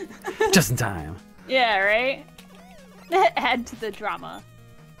 Just in time. Yeah, right? Add to the drama.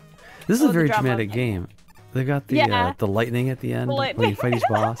 This is a very dramatic game. They've got the lightning at the end when you fight each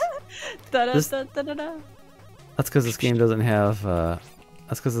boss. That's because this game doesn't have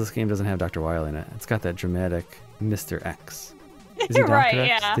Dr. Wily in it. It's got that dramatic Mr. X. Is he Dr. Right,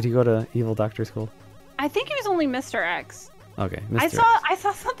 X? yeah. Did he go to evil doctor school? I think he was only Mr. X. Okay, Mr. X. I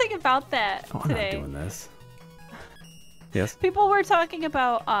saw something about that today. I'm not doing this. Yes. People were talking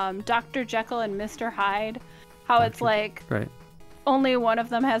about Dr. Jekyll and Mr. Hyde. How it's like only one of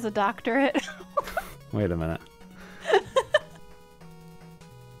them has a doctorate. Wait a minute.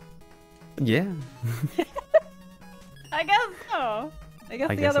 Yeah. I guess so. I guess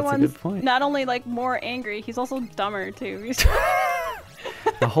the other one's not only like more angry, he's also dumber too.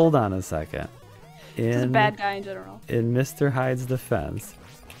 Now hold on a second. He's a bad guy in general. In Mr. Hyde's defense,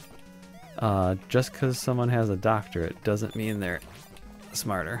 just because someone has a doctorate doesn't mean they're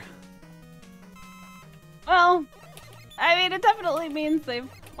smarter. Well, I mean, it definitely means they've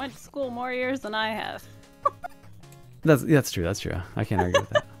went to school more years than I have. That's true. That's true. I can't argue with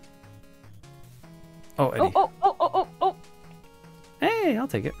that. Oh, Eddie. Oh. Hey, I'll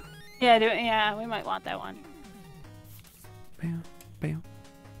take it. Yeah, yeah, we might want that one. Bam, bam.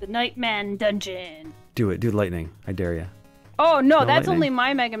 The Nightman Dungeon. Do it. Do lightning. I dare you. Oh, no, that's only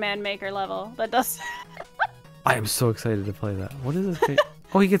my Mega Man Maker level. That does... I am so excited to play that. What is this?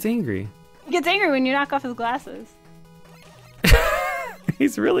 Oh, he gets angry. He gets angry when you knock off his glasses.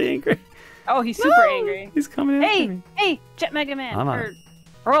 He's really angry. Oh, he's super angry. He's coming after me. Hey, Jet Mega Man. I'm on.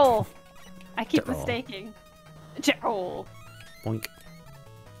 Roll. I keep Jet mistaking. Jet roll. Boink.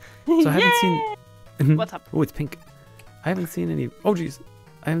 So I haven't seen... What's up? Oh, it's pink. I haven't seen any... Oh, jeez.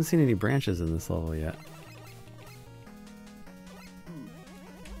 I haven't seen any branches in this level yet.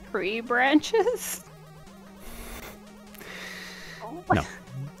 Branches?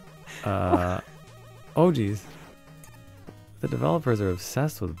 No. Oh, geez. The developers are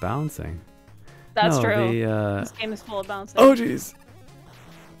obsessed with bouncing. That's true. This game is full of bouncing. Oh, jeez.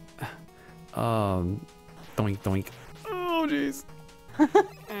 Doink, doink. Oh, jeez.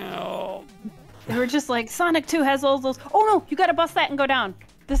 Ow. They were just like, Sonic 2 has all those... Oh, no, you gotta bust that and go down.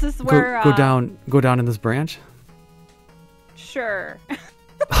 This is where... Go down in this branch? Sure.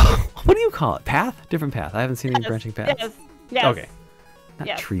 What do you call it? Path? Different path. I haven't seen any branching paths. Yes. Okay.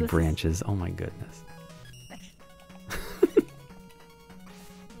 Not tree branches. Oh my goodness.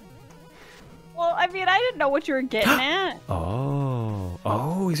 Well, I mean, I didn't know what you were getting at.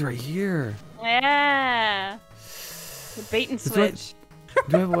 Oh, he's right here. Yeah. The bait and switch.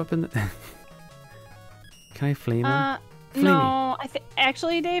 Do I have a weapon? Can I flame him? No.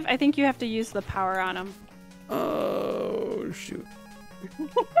 Actually, Dave, I think you have to use the power on him. Oh, shoot.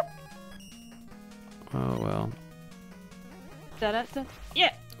 Oh, well. Da-da-da.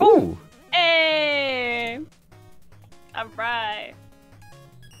 Yeah. Ooh. Hey. All right.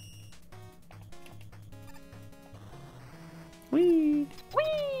 Whee.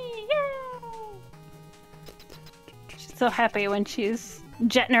 Whee. Yay. She's so happy when she's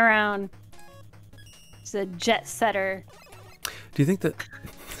jetting around. She's a jet setter. Do you think that...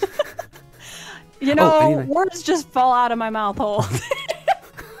 You know, words just fall out of my mouth hole.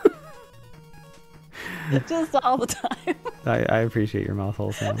 Just all the time. I appreciate your mouth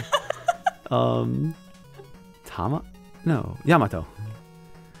hole sound. Yamato.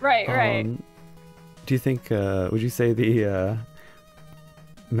 Right. Do you think, would you say the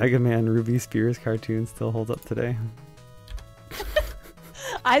Mega Man Ruby Spears cartoon still holds up today?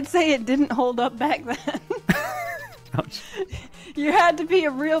 I'd say it didn't hold up back then. Ouch. You had to be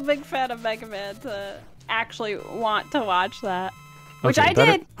a real big fan of Mega Man to actually want to watch that. Which Okay, I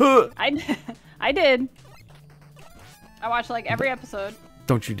better- did. I did. I watched like every episode.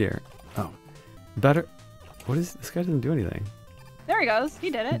 Don't you dare. Oh. Better. What is this guy? Doesn't do anything. There he goes. He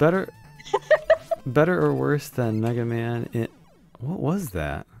did it. Better. Better or worse than Mega Man in. What was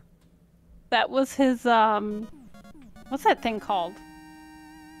that? That was his what's that thing called?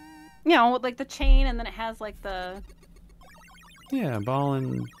 You know, with like the chain and then it has like the Yeah, ball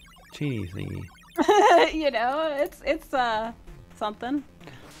and chainy thingy. you know, it's something.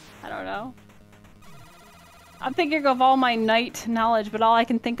 I don't know. I'm thinking of all my knight knowledge, but all I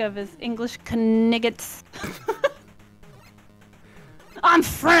can think of is English kniggets. I'm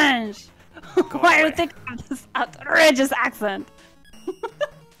French! Why do you think I have this outrageous accent?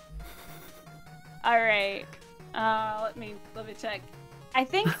 Alright. Let me check. I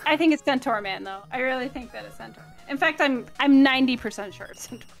think it's Centaur Man though. I really think that it's Centaur Man. In fact, I'm 90% sure it's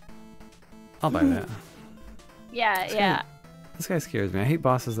Centaur. I'll buy that. Yeah. This guy scares me. I hate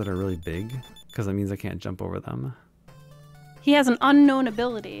bosses that are really big because that means I can't jump over them. He has an unknown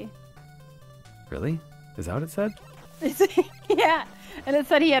ability. Really? Is that what it said? Yeah, and it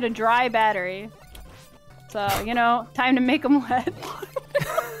said he had a dry battery. So, you know, time to make him wet.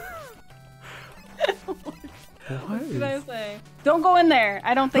 What did I say? Don't go in there.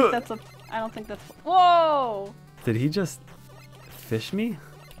 I don't think that's. Whoa! Did he just fish me?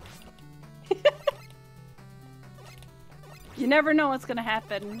 You never know what's gonna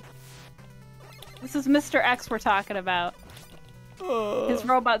happen. This is Mr. X we're talking about. His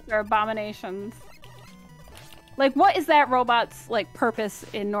robots are abominations. Like, what is that robot's, like, purpose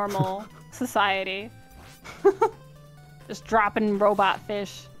in normal society? Just dropping robot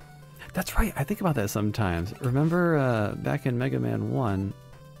fish. That's right. I think about that sometimes. Remember back in Mega Man 1,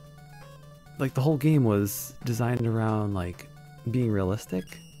 like, the whole game was designed around, like, being realistic?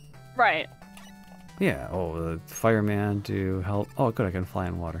 Right. Yeah. Oh, the fireman to help. Oh, good. I can fly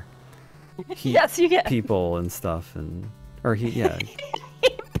in water. Heat Yes, you get people and stuff. Yeah.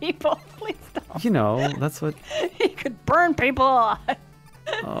 people. Please don't. You know, that's what. He could burn people alive.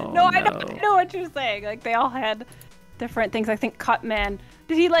 Oh, No, I know what you're saying. Like, they all had different things. I think Cutman.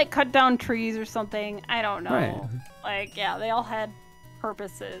 Did he, like, cut down trees or something? I don't know. Right. Like, yeah, they all had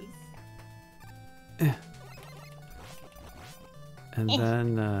purposes. And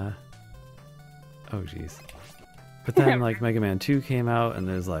then, oh jeez. But then, like, Mega Man 2 came out, and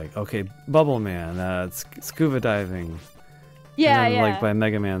there's like, okay, Bubble Man, it's scuba diving. Yeah, and then, yeah. like, by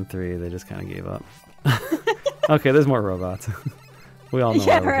Mega Man 3, they just kind of gave up. Okay, there's more robots. We all know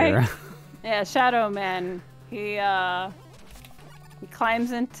why we're here. Yeah, Shadow Man. He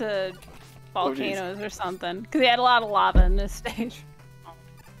climbs into volcanoes or something. Because he had a lot of lava in this stage.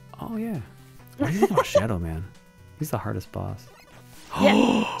 Oh, yeah. What do you think about Shadow Man? He's the hardest boss.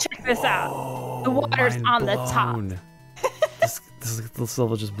 Yeah, check this out. The water's Mind on the top. blown. This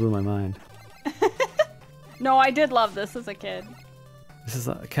level just blew my mind. No, I did love this as a kid. This is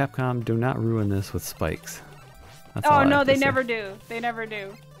Capcom. Do not ruin this with spikes. That's all Oh I no, have to they say. never do. They never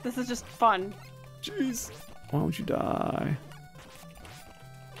do. This is just fun. Jeez, why won't you die?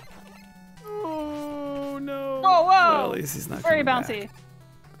 Oh no! Oh whoa! Well, at least he's not Very coming bouncy. back.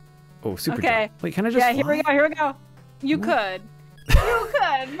 Oh, super Okay. jump. Wait, can I just? Yeah, here fly? we go. Here we go. You could. You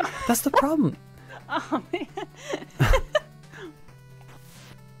could. That's the problem. Oh man.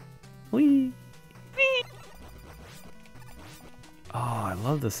 Whee! Oh, I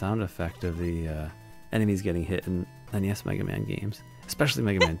love the sound effect of the enemies getting hit in NES Mega Man games, especially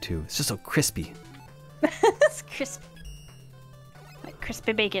Mega Man 2. It's just so crispy. It's crispy. Like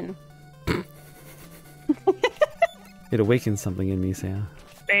crispy bacon. It awakens something in me, Sam.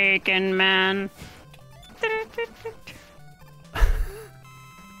 Bacon man.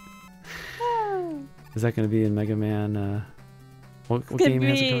 Is that going to be in Mega Man? What Could game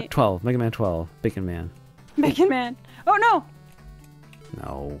has it be- come? 12. Mega Man 12. Bacon Man. Bacon man. Oh no!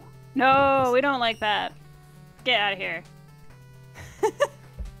 No. No, we don't like that. Get out of here.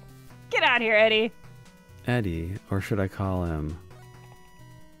 Get out of here, Eddie. Eddie, or should I call him?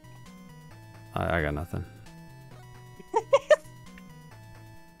 I got nothing.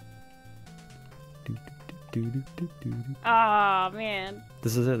 Oh man.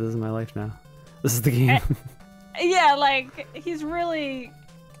 This is it. This is my life now. This is the game. Yeah, like he's really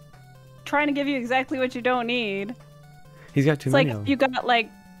trying to give you exactly what you don't need. He's got too It's many like of if them. you got like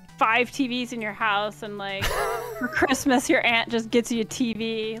 5 TVs in your house and like for Christmas your aunt just gets you a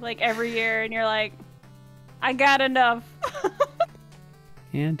TV like every year and you're like, I got enough.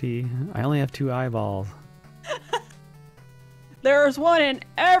 Auntie, I only have 2 eyeballs. There's one in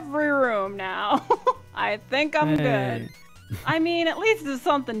every room now. I think I'm good. Hey. I mean, at least it's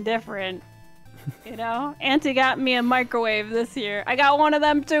something different. You know, Auntie got me a microwave this year. I got one of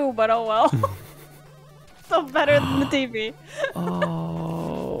them too, but oh well. Still better than the TV.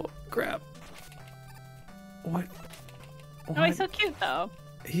 Oh, crap. What? Oh, he's so cute though.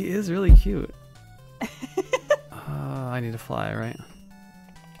 He is really cute. I need to fly, right?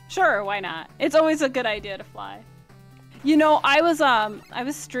 Sure, why not? It's always a good idea to fly. You know, I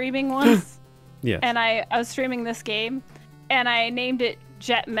was streaming once. Yes. And I was streaming this game, and I named it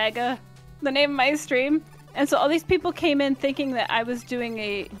Jet Mega, the name of my stream. And so all these people came in thinking that I was doing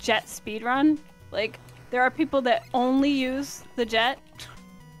a jet speed run. Like, there are people that only use the jet,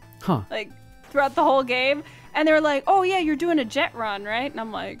 like, throughout the whole game. And they were like, oh yeah, you're doing a jet run, right? And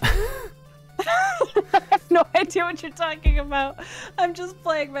I'm like, I have no idea what you're talking about. I'm just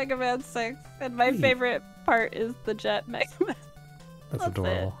playing Mega Man 6, and my favorite part is the jet Mega Man. That's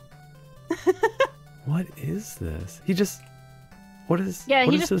adorable. What is this? He just... What is, yeah,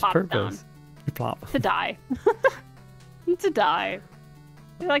 what he is just his popped purpose? down. He plopped. To die. To die.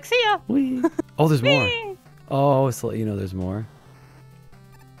 You're like, see ya. Whee. Oh, there's more. Oh, it's to let you know there's more.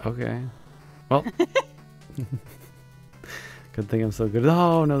 Okay. Well. Good thing I'm so good.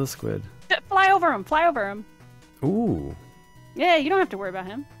 Oh, no, the squid. Fly over him. Fly over him. Ooh. Yeah, you don't have to worry about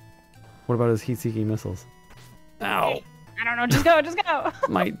him. What about his heat-seeking missiles? Ow. I don't know. Just go. Just go.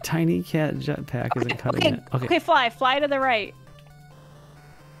 My tiny cat jetpack isn't cutting it. Okay. Okay, fly. Fly to the right.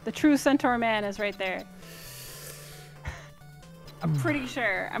 The true Centaur man is right there. I'm pretty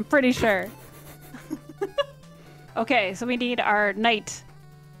sure. I'm pretty sure. Okay, so we need our night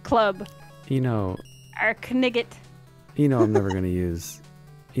club. You know. Our knigget. You know I'm never gonna use.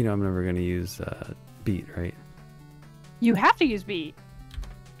 You know I'm never gonna use beat, right? You have to use beat.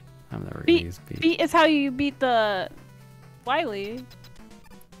 I'm never gonna use beat. Beat is how you beat the Wily.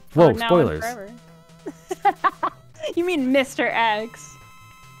 Whoa! Spoilers. You mean Mr. X?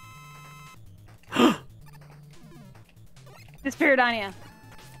 Disappeared on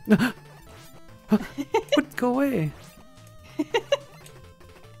you. What? Go away.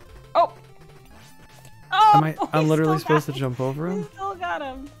 Oh. Oh. I'm literally supposed to jump over him? You still got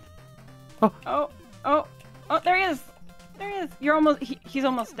him. Oh. Oh. Oh. Oh. There he is. There he is. You're almost. He's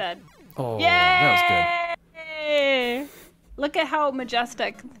almost dead. Oh, Yay! that was good. Look at how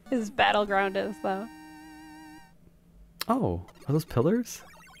majestic his battleground is, though. Oh, are those pillars?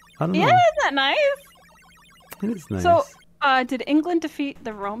 I don't know. Yeah, isn't that nice? It is nice. So, did England defeat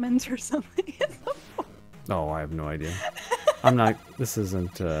the Romans or something? Oh, I have no idea. I'm not. This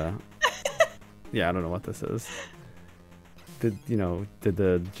isn't. Yeah, I don't know what this is. Did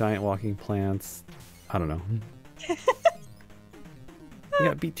the giant walking plants? I don't know. You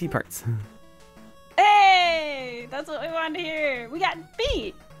got BT parts. Hey, that's what we wanted to hear. We got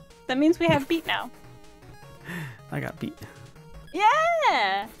beat. That means we have beat now. I got beat.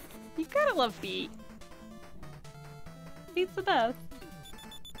 Yeah, you gotta love beat. Beat's the best.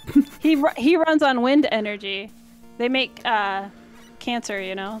 He runs on wind energy. They make cancer,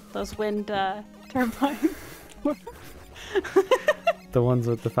 you know, those wind turbines. The ones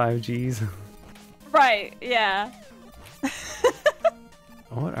with the 5Gs. Right. Yeah.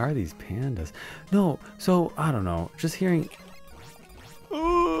 What are these pandas? No, so I don't know. Just hearing.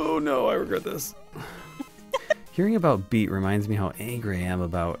 Oh no, I regret this. Hearing about beat reminds me how angry I am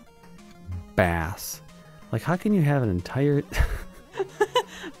about bass. Like, how can you have an entire Bass,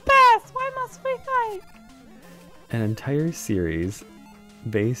 why must we fight? An entire series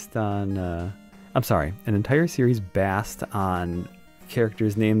based on I'm sorry, an entire series based on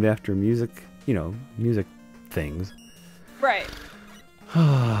characters named after music, music things. Right.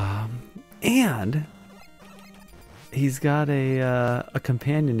 And he's got a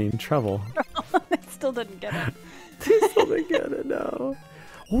companion named Trouble. I still didn't get it. Still didn't get it, no.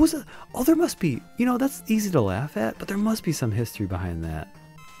 What was it? Oh, there must be. That's easy to laugh at, but there must be some history behind that.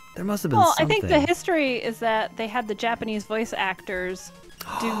 There must have been something. I think the history is that they had the Japanese voice actors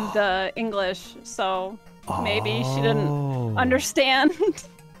do the English, so maybe she didn't understand.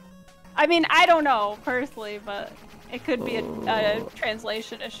 I mean, I don't know personally, but it could be a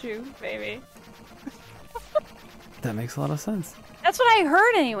translation issue, maybe. That makes a lot of sense. That's what I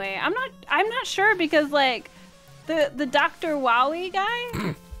heard anyway. I'm not sure because like the Dr. Wowie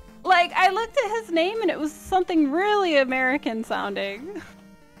guy, like I looked at his name and it was something really American sounding.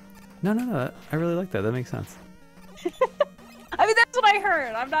 No. I really like that. That makes sense. I mean, that's what I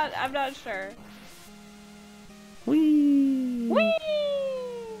heard. I'm not sure. Whee! Whee!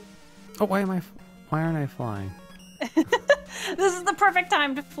 Oh, why aren't I flying? This is the perfect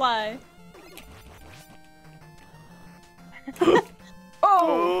time to fly.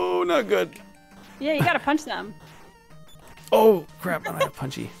 Oh, not good. Yeah, you gotta punch them. Oh, crap. I'm not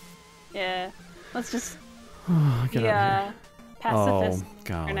punchy. Yeah. Let's just Get out of here. pacifist Oh,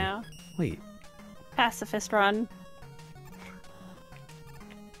 God. for now. Wait. Pacifist run.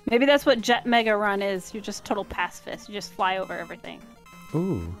 Maybe that's what Jet Mega Run is. You're just total pacifist. You just fly over everything.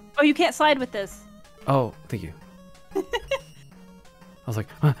 Ooh. Oh, you can't slide with this. Oh, thank you. I was like,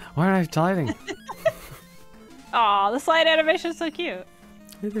 why aren't I sliding? Aw, the slide animation is so cute.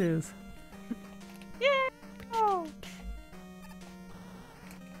 It is. Yeah. Oh.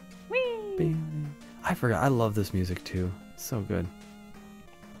 Whee. I forgot. I love this music too. It's so good.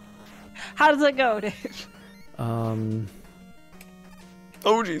 How does it go, Dave? Oh,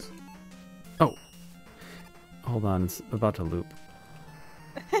 jeez. Oh. Hold on. It's about to loop.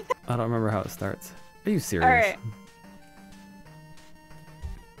 I don't remember how it starts. Are you serious? All right.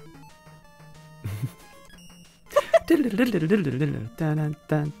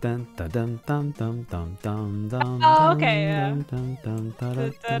 Oh, okay, yeah.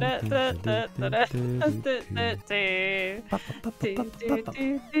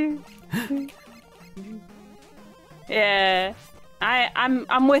 Yeah,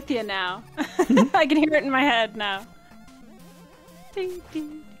 I'm with you now. I can hear it in my head now.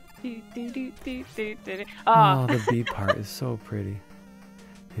 Oh, the beat part is so pretty.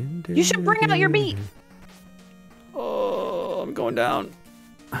 You should bring out your beat. Oh, I'm going down.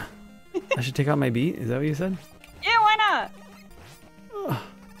 I should take out my beat? Is that what you said? Yeah, why not?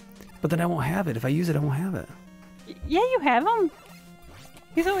 But then I won't have it. If I use it, I won't have it. Yeah, you have him.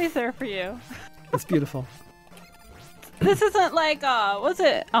 He's always there for you. It's beautiful. This isn't like, what's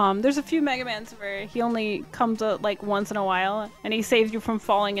it? There's a few Mega Mans where he only comes like once in a while and he saves you from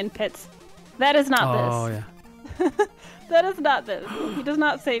falling in pits. That is not this. Oh, yeah. That is not this. He does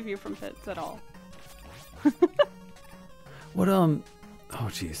not save you from pits at all. What, oh,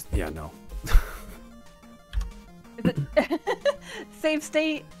 jeez. Yeah, no. Is it save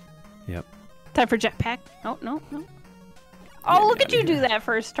state? Yep. Time for jetpack. Oh, no, no. Oh, look at you do that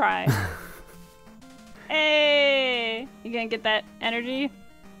first try. Hey! You gonna get that energy?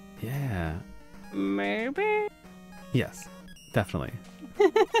 Yeah. Maybe? Yes. Definitely.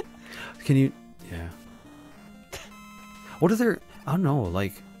 Can you... Yeah. What other... I don't know,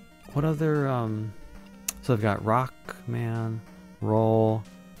 like... What other, So I've got rock, man, roll,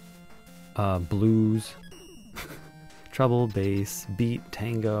 blues, treble, bass, beat,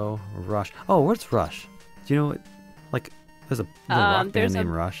 tango, rush. Oh, what's rush? Do you know what? Like, there's a rock band named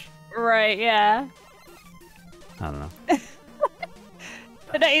Rush. Right, yeah. I don't know.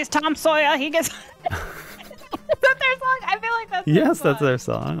 Today's Tom Sawyer. He gets. Is that their song? I feel like that's. Yes, that's their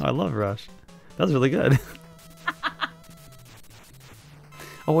song. I love Rush. That's really good.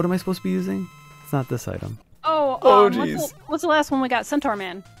 Oh, what am I supposed to be using? It's not this item. Oh, jeez. What's the last one we got? Centaur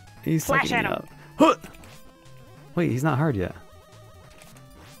Man. He's Flash sucking at me him. up. Huh! Wait, he's not hard yet.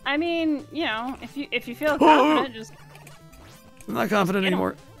 I mean, you know, if you feel confident, just. I'm not confident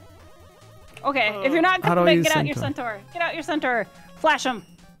anymore. Okay, if you're not How do I confident, use get out your Centaur? Centaur. Get out your Centaur. Flash him.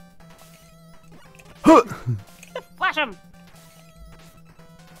 Huh! Flash him.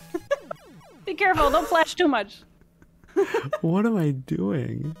 Be careful, don't flash too much. What am I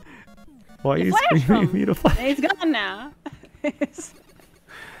doing? Why are you flashed screaming at him. me to flash? He's gone now. I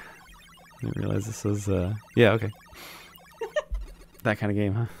didn't realize this was, yeah, okay. That kind of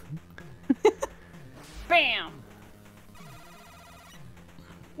game, huh? Bam!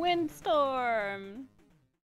 Windstorm.